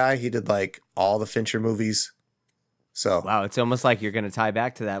effects guy. He did like all the Fincher movies. So Wow, it's almost like you're going to tie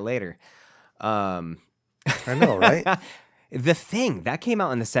back to that later. I know, right? The Thing, that came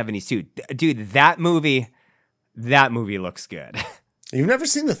out in the 70s too. Dude, that movie looks good. You've never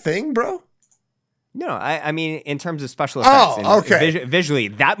seen The Thing, bro? No, I mean, in terms of special effects and okay. Visually,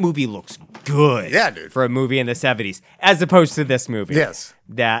 that movie looks good. Yeah, dude. For a movie in the 70s, as opposed to this movie. Yes.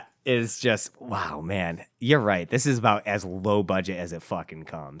 That is just, wow, man. You're right. This is about as low budget as it fucking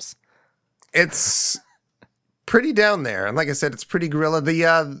comes. It's pretty down there. And like I said, it's pretty guerrilla.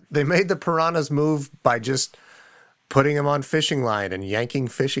 They made the piranhas move by just putting them on fishing line and yanking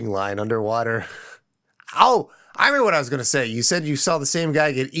fishing line underwater. Oh, I remember what I was going to say. You said you saw the same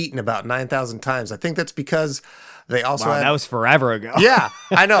guy get eaten about 9,000 times. I think that's because they also Wow, had... that was forever ago. Yeah,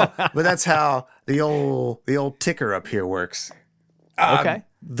 I know. But that's how the old ticker up here works. Okay.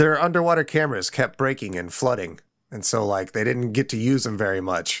 Their underwater cameras kept breaking and flooding. And so, like, they didn't get to use them very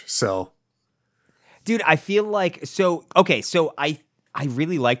much. So... Dude, I feel like... So I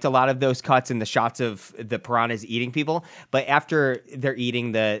really liked a lot of those cuts and the shots of the piranhas eating people. But after they're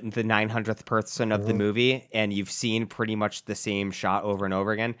eating the 900th person of the movie, and you've seen pretty much the same shot over and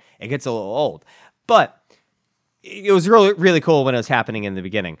over again, it gets a little old. But it was really, really cool when it was happening in the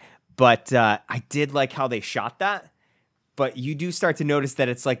beginning. But I did like how they shot that. But you do start to notice that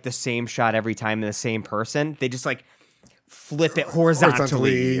it's like the same shot every time and the same person. They just like flip it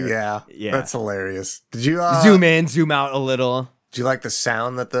horizontally. Yeah. That's hilarious. Did you zoom in, zoom out a little? Do you like the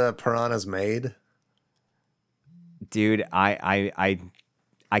sound that the piranhas made? Dude, I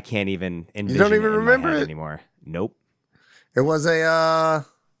can't even envision. You don't even it in remember my head it anymore. Nope. It was a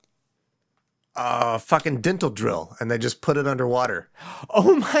fucking dental drill, and they just put it underwater.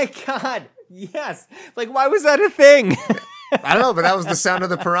 Oh my god! Yes. Like, why was that a thing? I don't know, but that was the sound of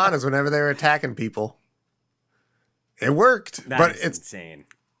the piranhas whenever they were attacking people. It worked, but it's insane.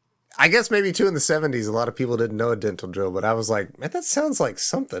 I guess maybe too in the 70s, a lot of people didn't know a dental drill, but I was like, man, that sounds like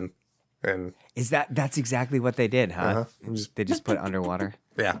something. And That's exactly what they did, huh? They just put it underwater.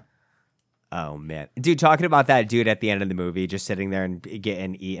 Yeah. Oh man, dude, talking about that dude at the end of the movie, just sitting there and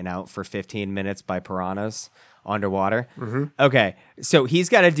getting eaten out for 15 minutes by piranhas underwater. Mm-hmm. Okay, so he's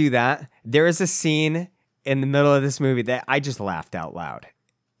got to do that. There is a scene in the middle of this movie that I just laughed out loud,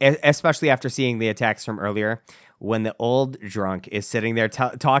 especially after seeing the attacks from earlier. When the old drunk is sitting there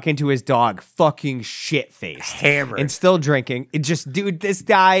talking to his dog, fucking shit-faced, hammered, and still drinking. It just, dude, this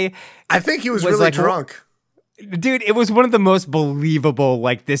guy. I think he was really like, drunk. Dude, it was one of the most believable,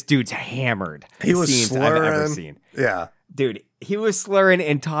 like, this dude's hammered scenes I've ever seen. Yeah. Dude, he was slurring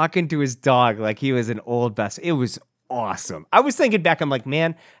and talking to his dog like he was an old best. It was awesome. I was thinking back, I'm like,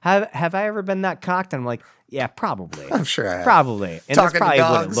 man, have I ever been that cocked? I'm like, yeah, probably. I'm sure I have. Probably. And talking that's probably to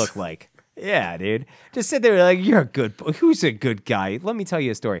what dogs. it looked like. Yeah, dude. Just sit there like, you're a good who's a good guy? Let me tell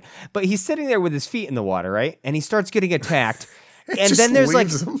you a story. But he's sitting there with his feet in the water, right? And he starts getting attacked. And then there's like,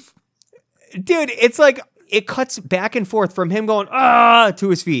 dude, it's like, it cuts back and forth from him going, to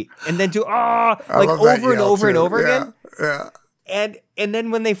his feet. And then to, like over and over and over again. Yeah. And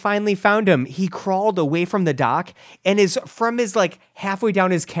then when they finally found him, he crawled away from the dock and from his like halfway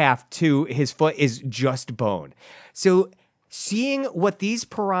down his calf to his foot is just bone. So seeing what these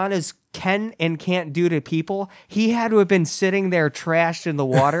piranhas can and can't do to people, he had to have been sitting there trashed in the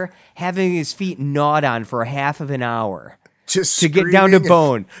water, having his feet gnawed on for half of an hour. Just to get down to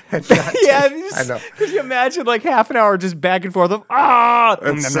bone. Yeah, I know. Could you imagine like half an hour just back and forth of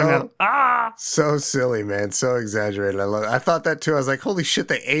so silly, man. So exaggerated. I love it. I thought that too. I was like, holy shit,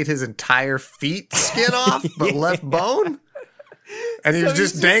 they ate his entire feet skin off, but left bone? And he was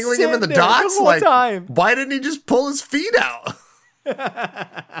just dangling him in the docks? Like, why didn't he just pull his feet out?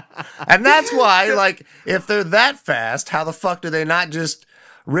 And that's why, like, if they're that fast, how the fuck do they not just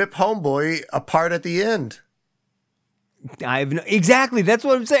rip Homeboy apart at the end? Exactly. That's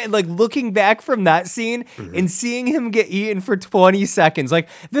what I'm saying. Like looking back from that scene and seeing him get eaten for 20 seconds, like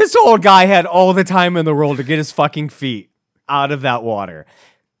this old guy had all the time in the world to get his fucking feet out of that water.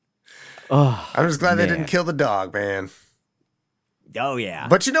 Oh, I'm just glad they didn't kill the dog, man. Oh yeah.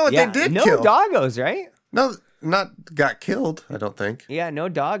 But you know what they did kill? No doggos, right? No, not got killed, I don't think. Yeah, no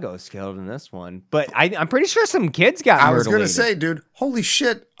doggos killed in this one. But I'm pretty sure some kids got mutilated. I was going to say, dude, holy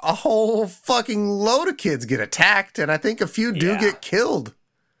shit, a whole fucking load of kids get attacked, and I think a few do get killed.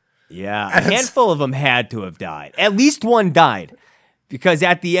 Yeah, a handful of them had to have died. At least one died. Because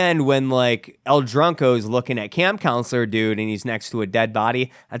at the end, when like El Drunko's looking at camp counselor dude and he's next to a dead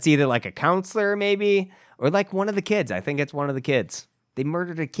body, that's either like a counselor maybe, or like one of the kids. I think it's one of the kids. They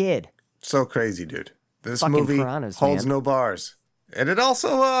murdered a kid. So crazy, dude. This fucking movie piranhas, holds man. no bars. And it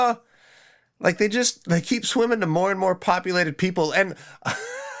also, like they keep swimming to more and more populated people. And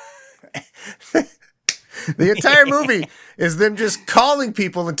the entire movie is them just calling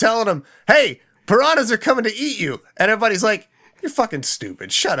people and telling them, hey, piranhas are coming to eat you. And everybody's like, you're fucking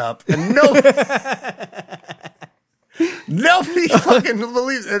stupid. Shut up. And nobody fucking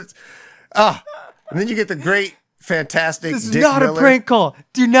believes it. And then you get the great, fantastic This is Dick not Miller. a prank call.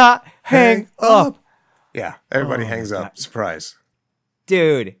 Do not hang up. Yeah, everybody hangs up. Surprise.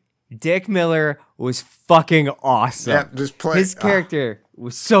 Dude, Dick Miller was fucking awesome. Yeah, just play. His character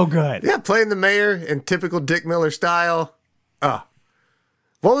was so good. Yeah, playing the mayor in typical Dick Miller style. What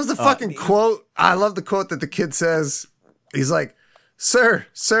was the fucking quote? I love the quote that the kid says. He's like, sir,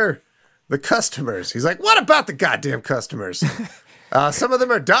 the customers. He's like, what about the goddamn customers? Some of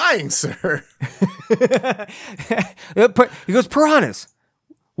them are dying, sir. He goes, piranhas.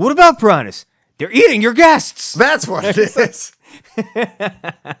 What about piranhas? They're eating your guests. That's what it is.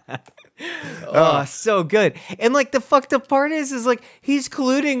 So good. And like the fucked up part is like he's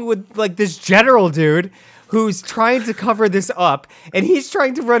colluding with like this general dude who's trying to cover this up, and he's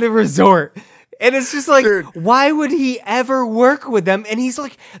trying to run a resort. And it's just like, Dude. why would he ever work with them? And he's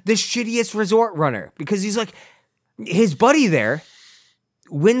like the shittiest resort runner because he's like, his buddy there,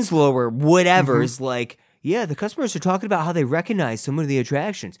 Winslow or whatever, is like, yeah, the customers are talking about how they recognize some of the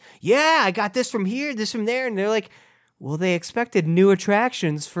attractions. Yeah, I got this from here, this from there. And they're like, well, they expected new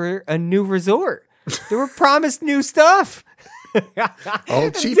attractions for a new resort. They were promised new stuff.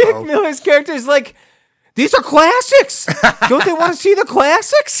 Old Dick cheapo. Miller's character is like, these are classics. Don't they want to see the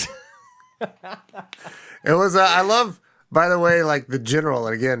classics? It was, I love, by the way, like the general,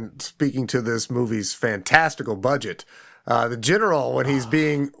 and again, speaking to this movie's fantastical budget, the general, when he's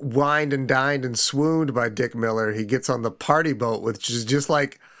being wined and dined and swooned by Dick Miller, he gets on the party boat, which is just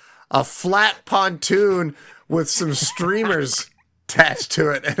like a flat pontoon with some streamers attached to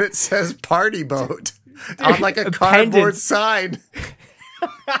it, and it says party boat on like a cardboard Pendants. sign.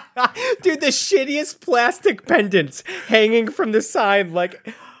 Dude, the shittiest plastic pendants hanging from the side,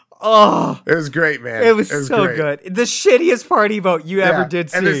 like, oh, It was great, man. it was so great. good. The shittiest party boat you ever did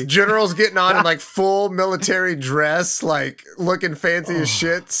see. And this general's getting on in like full military dress, like looking fancy as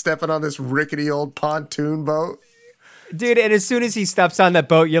shit, stepping on this rickety old pontoon boat. Dude, and as soon as he steps on that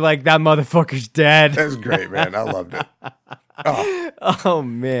boat, you're like, that motherfucker's dead. It was great, man. I loved it. Oh,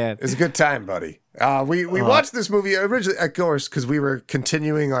 man. It was a good time, buddy. We watched this movie originally, of course, because we were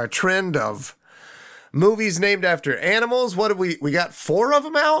continuing our trend of movies named after animals. What did we got 4 of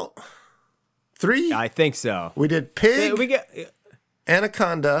them out? 3? I think so. We did Pig, We get.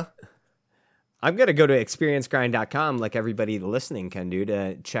 Anaconda. I'm going to go to experiencegrind.com like everybody listening can do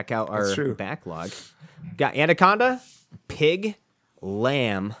to check out our That's true. backlog. Got Anaconda, Pig,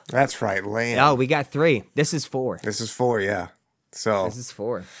 Lamb. That's right, Lamb. Oh, we got 3. This is 4. This is 4, yeah. So This is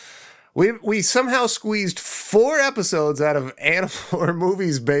 4. we somehow squeezed 4 episodes out of animal or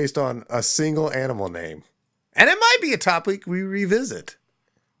movies based on a single animal name. And it might be a topic we revisit.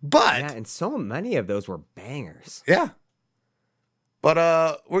 But Yeah, and so many of those were bangers. yeah.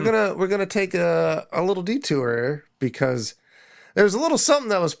 But we're gonna take a little detour because there's a little something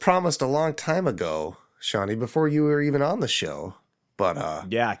that was promised a long time ago, Shawnee, before you were even on the show. But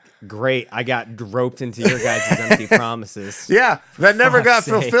Yeah, great. I got roped into your guys' empty promises. yeah, that never got fuck's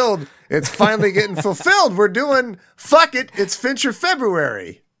sake. fulfilled. It's finally getting fulfilled. We're doing fuck it. It's Fincher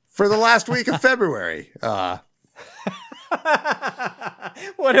February for the last week of February.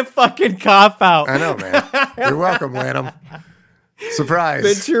 What a fucking cop out. I know, man. You're welcome, Lanham. Surprise.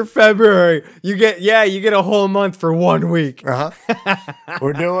 It's your February. You get a whole month for 1 week.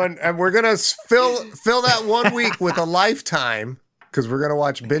 We're doing, and we're gonna fill that 1 week with a lifetime because we're gonna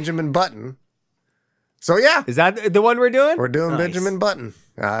watch Benjamin Button. So yeah, Is that the one we're doing? we're doing Nice. Benjamin Button.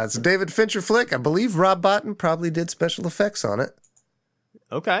 It's a David Fincher flick. I believe Rob Bottin probably did special effects on it.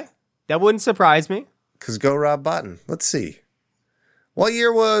 Okay. That wouldn't surprise me. Cause go Rob Bottin. Let's see, what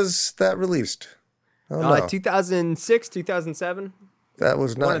year was that released? Oh no, 2006, 2007. that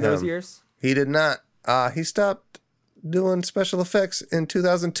was not One of those him. years. He did not. He stopped doing special effects in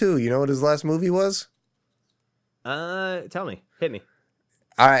 2002. You know what his last movie was? Tell me. Hit me.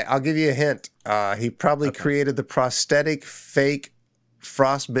 All right, I'll give you a hint. He probably created the prosthetic fake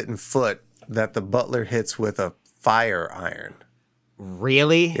frostbitten foot that the butler hits with a fire iron.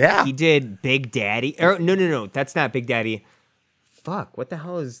 Really? Yeah. He did Big Daddy. No. That's not Big Daddy. Fuck. What the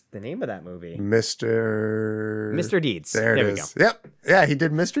hell is the name of that movie? Mr. Deeds. There it we is. Yep. Yeah, he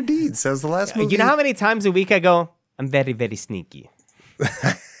did Mr. Deeds. That was the last go. movie. You know how many times a week I go, I'm very, very sneaky.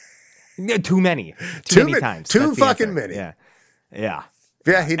 No, too many. Too many times. Too That's the fucking answer. many. Yeah. Yeah.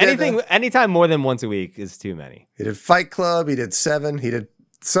 Yeah, he did. Anytime more than once a week is too many. He did Fight Club. He did Seven. He did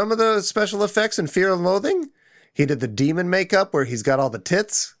some of the special effects in Fear and Loathing. He did the demon makeup where he's got all the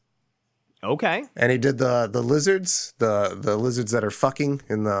tits. Okay. And he did the lizards, the lizards that are fucking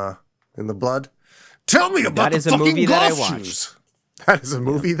in the blood. Tell me about That is the a fucking movie that I golf watched. shoes. That is a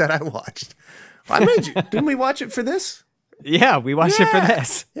movie that I watched. I made you. Didn't we watch it for this? Yeah, we watched it for Yeah.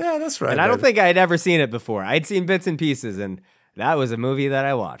 this. Yeah, that's right. And I don't baby. think I'd ever seen it before. I'd seen bits and pieces, and that was a movie that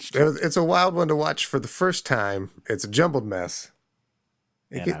I watched. It's a wild one to watch for the first time. It's a jumbled mess.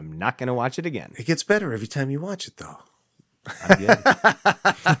 And I'm not going to watch it again. It gets better every time you watch it, though. I'm good.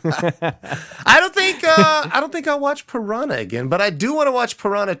 I don't think I'll watch Piranha again, but I do want to watch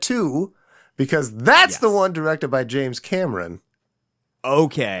Piranha 2 because that's the one directed by James Cameron,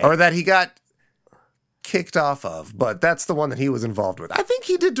 Okay. or that he got kicked off of, but that's the one that he was involved with. I think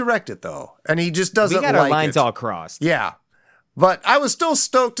he did direct it though, and he just doesn't We got like our lines it. all crossed. Yeah. But I was still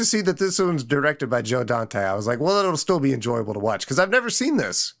stoked to see that this one's directed by Joe Dante. I was like, well, it'll still be enjoyable to watch because I've never seen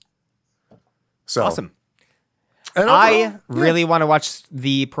this. So Awesome. and I overall, yeah. really want to watch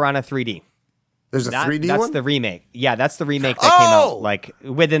the Piranha 3D. There's a 3D that's one? the remake. Yeah, that's the remake that came out like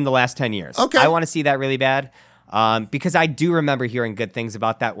within the last 10 years. Okay. I want to see that really bad. Because I do remember hearing good things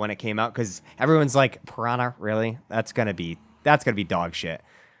about that when it came out, because everyone's like, Piranha, really? That's gonna be dog shit.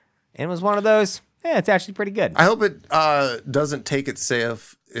 And it was one of those, it's actually pretty good. I hope it doesn't take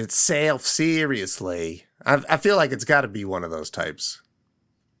itself seriously. I feel like it's got to be one of those types.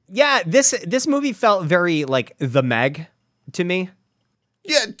 Yeah, this movie felt very like The Meg to me.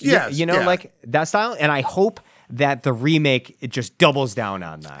 Yeah, yes, You know, yeah. like that style. And I hope that the remake, it just doubles down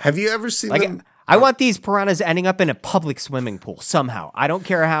on that. Have you ever seen Like, them? I want these piranhas ending up in a public swimming pool somehow. I don't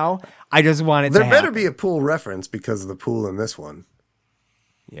care how. I just want it There to better happen. be a pool reference because of the pool in this one.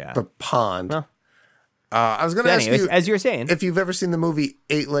 Yeah. The pond. Well, I was going to ask anyways, you as you were saying. if you've ever seen the movie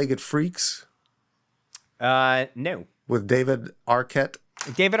Eight-Legged Freaks No. with David Arquette.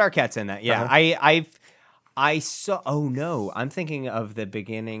 David Arquette's in that. Yeah. Uh-huh. I saw. Oh no, I'm thinking of the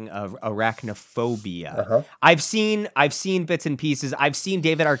beginning of Arachnophobia. Uh-huh. I've seen bits and pieces. I've seen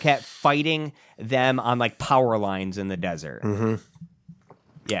David Arquette fighting them on like power lines in the desert. Mm-hmm.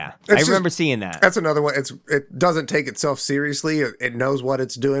 Yeah, I remember seeing that. That's another one. It doesn't take itself seriously. It knows what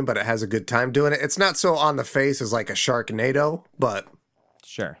it's doing, but it has a good time doing it. It's not so on the face as like a Sharknado, but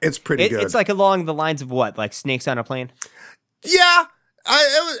Sure, it's pretty good. It's like along the lines of what, like Snakes on a Plane. yeah,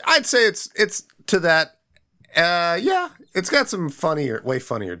 I'd say it's to that. Yeah, it's got some way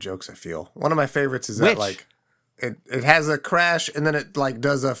funnier jokes. I feel one of my favorites is that Which? like it has a crash and then it like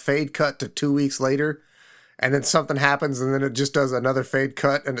does a fade cut to 2 weeks later, and then something happens and then it just does another fade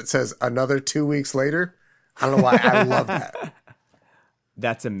cut and it says another 2 weeks later. I don't know why I love that.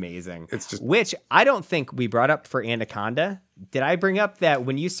 That's amazing. It's just- which I don't think we brought up for Anaconda. Did I bring up that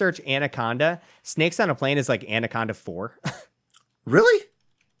when you search Anaconda, Snakes on a Plane is like Anaconda 4? Really?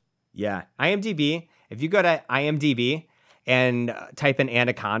 Yeah. IMDb. If you go to IMDb and type in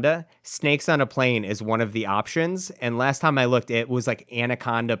Anaconda, Snakes on a Plane is one of the options. And last time I looked, it was like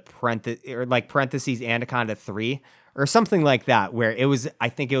Anaconda parentheses Anaconda 3 or something like that, where I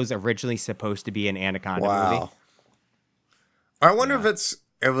think it was originally supposed to be an Anaconda movie. I wonder if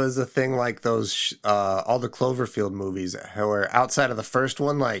it was a thing like those all the Cloverfield movies, where outside of the first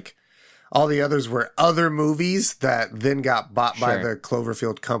one, like all the others were other movies that then got bought by Sure. the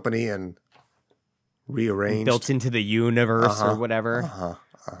Cloverfield company and rearranged. Built into the universe or whatever.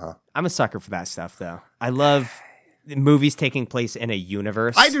 I'm a sucker for that stuff, though. I love movies taking place in a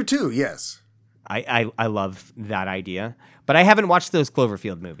universe. I do too. Yes, I love that idea, but I haven't watched those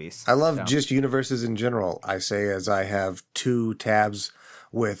Cloverfield movies. I love just universes in general. I say as I have 2 tabs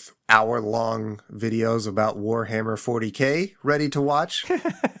with hour-long videos about Warhammer 40K ready to watch.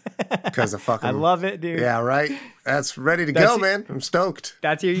 Because I love it, dude. Yeah, right. That's ready to go, man. I'm stoked.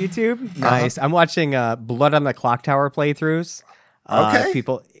 That's your YouTube? Nice. I'm watching Blood on the Clock Tower playthroughs. Okay.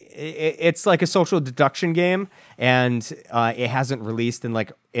 People, it's like a social deduction game, and it hasn't released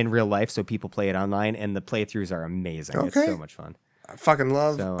in real life, so people play it online, and the playthroughs are amazing. It's Okay. so much fun. I fucking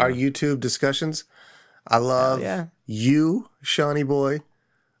love our YouTube discussions. I love you, Shawnee Boy.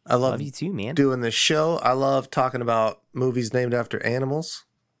 I love you too, man. doing this show. I love talking about movies named after animals.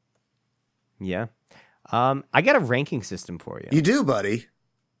 Yeah. I got a ranking system for you. You do, buddy.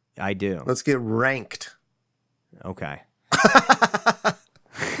 I do. Let's get ranked. Okay.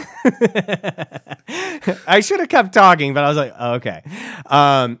 I should have kept talking, but I was like, oh, okay.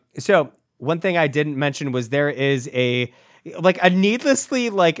 So one thing I didn't mention was there is a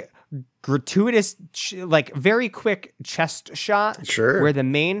needlessly gratuitous, very quick chest shot. Sure. Where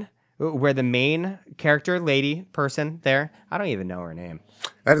the main character, lady, person there, I don't even know her name.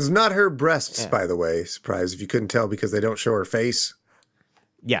 That is not her breasts, by the way. Surprise if you couldn't tell because they don't show her face.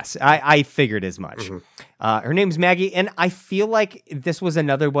 Yes, I figured as much. Her name's Maggie, and I feel like this was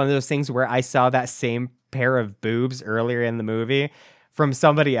another one of those things where I saw that same pair of boobs earlier in the movie from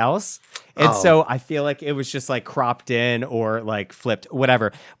somebody else. And so I feel like it was just cropped in or flipped,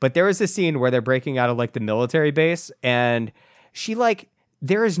 whatever. But there was a scene where they're breaking out of the military base, and she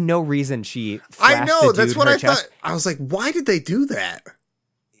there is no reason she I know, the that's dude what her I chest. thought. I was like, why did they do that?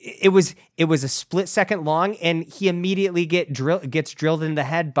 It was a split second long, and he immediately gets drilled in the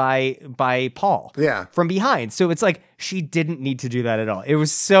head by Paul. Yeah. From behind. So it's she didn't need to do that at all. It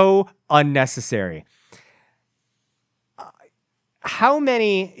was so unnecessary. How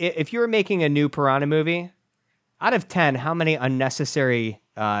many, if you were making a new Piranha movie, out of 10, how many unnecessary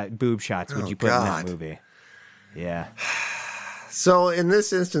boob shots would you put in that movie? Yeah. So in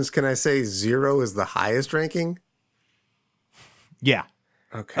this instance, can I say 0 is the highest ranking? Yeah.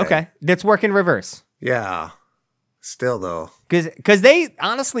 Okay. Okay. Let's work in reverse. Yeah. Still though. Because they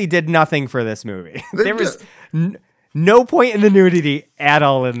honestly did nothing for this movie. No point in the nudity at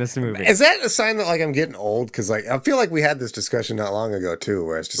all in this movie. Is that a sign that like I'm getting old? Because like I feel like we had this discussion not long ago too,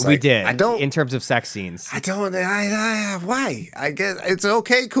 where it's just like We did. I don't. In terms of sex scenes. I don't. Why? I guess it's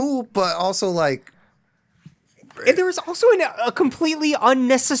okay, cool, but also like And there was also a completely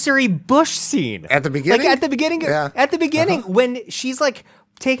unnecessary bush scene at the beginning. Like at the beginning, Yeah. when she's like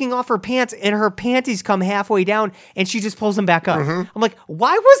taking off her pants and her panties come halfway down and she just pulls them back up. I'm like,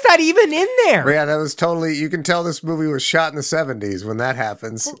 why was that even in there? Yeah, that was totally. You can tell this movie was shot in the 70s when that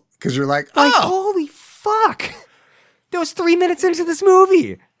happens because you're like, Like, oh, holy fuck! That was 3 minutes into this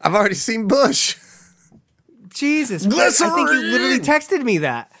movie. I've already seen Bush. Jesus, Glycerine! I think you literally texted me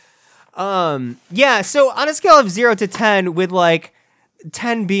that. Yeah. So on a scale of 0 to 10, with like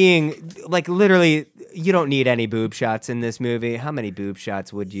 10 being like literally, you don't need any boob shots in this movie. How many boob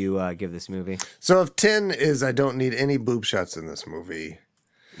shots would you give this movie? So if 10 is I don't need any boob shots in this movie,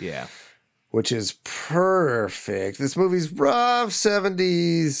 Yeah. which is perfect. This movie's rough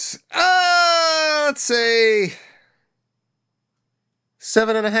 70s. Let's say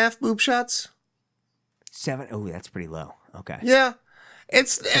 7.5 boob shots. 7. Oh, that's pretty low. Okay. Yeah.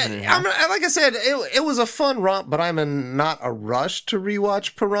 It's half. like I said, it was a fun romp, but I'm in not a rush to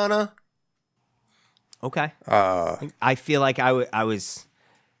rewatch Piranha. Okay. I feel like I was.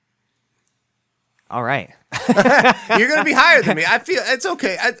 All right. You're gonna be higher than me. I feel it's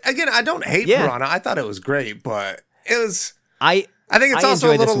okay. I don't hate Yeah. Piranha. I thought it was great, but it was. I think it's also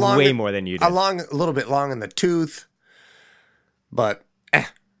a enjoyed little this long. way more than you did. A little bit long in the tooth. But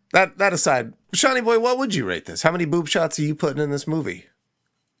that aside, Shawnee boy, what would you rate this? How many boob shots are you putting in this movie?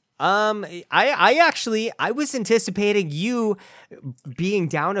 I actually was anticipating you being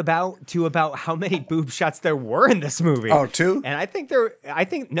down about how many boob shots there were in this movie. Oh, two? And I think there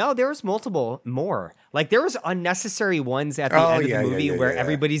was multiple more. Like there was unnecessary ones at the end of the movie where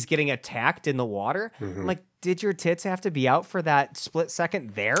everybody's getting attacked in the water. I'm like, did your tits have to be out for that split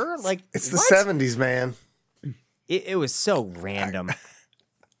second there? Like It's the what? 70s, man. It was so random.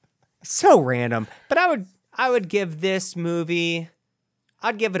 So random. But I would give this movie,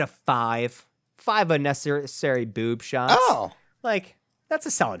 I'd give it a 5. 5 unnecessary boob shots. Oh, Like, that's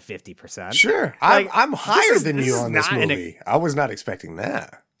a solid 50%. sure. Like, I'm higher than this you is on this not movie. I was not expecting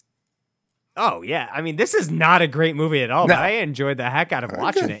that. Oh, yeah. I mean, this is not a great movie at all, No. but I enjoyed the heck out of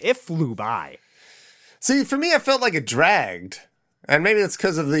watching good. it. It flew by. See, for me, I felt like it dragged. And maybe it's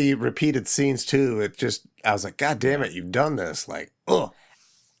because of the repeated scenes, too. I was like, God damn it, you've done this. Like, ugh.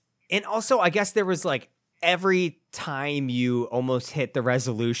 And also, I guess there was like every time you almost hit the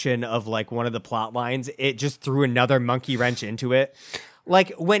resolution of like one of the plot lines, it just threw another monkey wrench into it.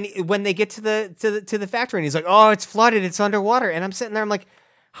 Like when they get to the factory and he's like, "Oh, it's flooded, it's underwater," and I'm sitting there, I'm like,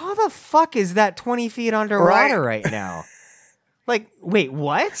 "How the fuck is that 20 feet underwater right now?" Like, wait,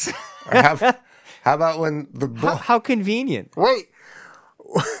 what? How about when the how convenient. wait?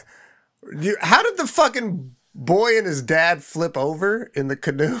 How did the fucking boy and his dad flip over in the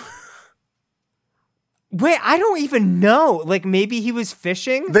canoe? Wait, I don't even know. Like maybe he was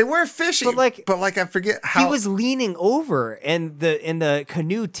fishing. They were fishing, But, like, I forget how He was leaning over, and the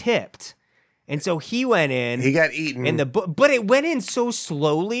canoe tipped, and so he went in. he got eaten. And but it went in so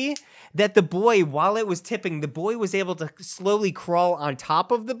slowly that the boy, while it was tipping, the boy was able to slowly crawl on top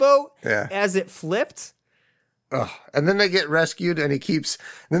of the boat as it flipped. Ugh. And then they get rescued, and he keeps.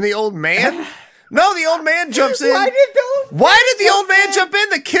 Then the old man. No, the old man jumps in. Why did the old man jump in?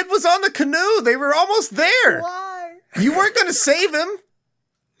 The kid was on the canoe. They were almost there. Why? You weren't going to save him.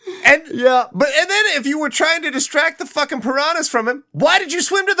 And Yeah. and then if you were trying to distract the fucking piranhas from him, why did you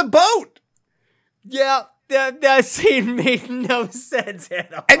swim to the boat? Yeah, that scene made no sense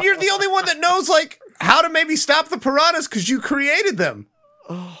at all. And you're the only one that knows like how to maybe stop the piranhas because you created them.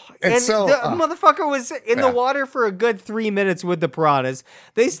 And so the motherfucker was in the water for a good 3 minutes with the piranhas.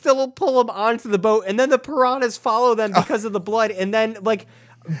 They still pull him onto the boat, and then the piranhas follow them because of the blood, and then like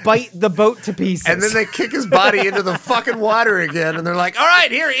bite the boat to pieces. And then they kick his body into the fucking water again, and they're like, "All right,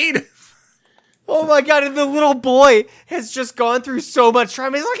 here, eat it." Oh my god, and the little boy has just gone through so much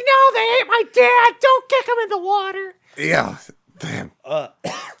trauma. He's like, "No, they ate my dad. Don't kick him in the water." Yeah, damn.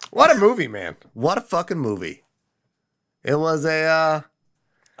 What a movie, man! What a fucking movie! It was a.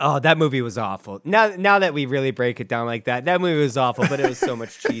 Oh, that movie was awful. Now that we really break it down like that movie was awful, but it was so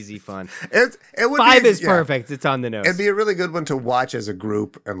much cheesy fun. It would 5 be, is perfect. It's on the nose. It'd be a really good one to watch as a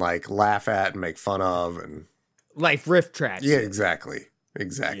group and like laugh at and make fun of and. Like riff tracks. Yeah, exactly.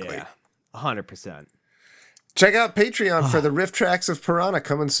 Yeah. 100%. Check out Patreon for the riff tracks of Piranha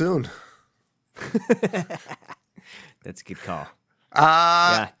coming soon. That's a good call.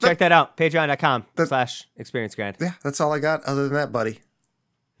 Yeah, check that out. Patreon.com/experience grind. Yeah, that's all I got. Other than that, buddy.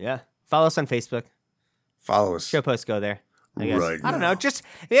 Yeah. Follow us on Facebook. Follow us. Show posts go there. I guess. Right I don't now. know. Just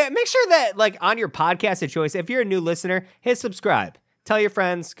make sure that like on your podcast of choice, if you're a new listener, hit subscribe. Tell your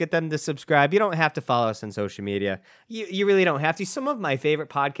friends, get them to subscribe. You don't have to follow us on social media. You really don't have to. Some of my favorite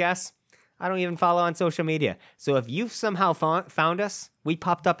podcasts, I don't even follow on social media. So if you've somehow found us, we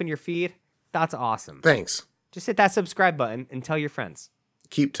popped up in your feed, that's awesome. Thanks. Just hit that subscribe button and tell your friends.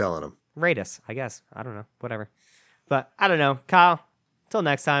 Keep telling them. Rate us, I guess. I don't know. Whatever. But I don't know. Kyle, till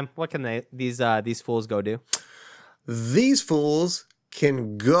next time, what can these fools go do? These fools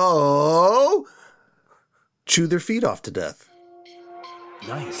can go chew their feet off to death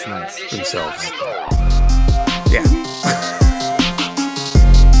Nice. themselves. Yeah.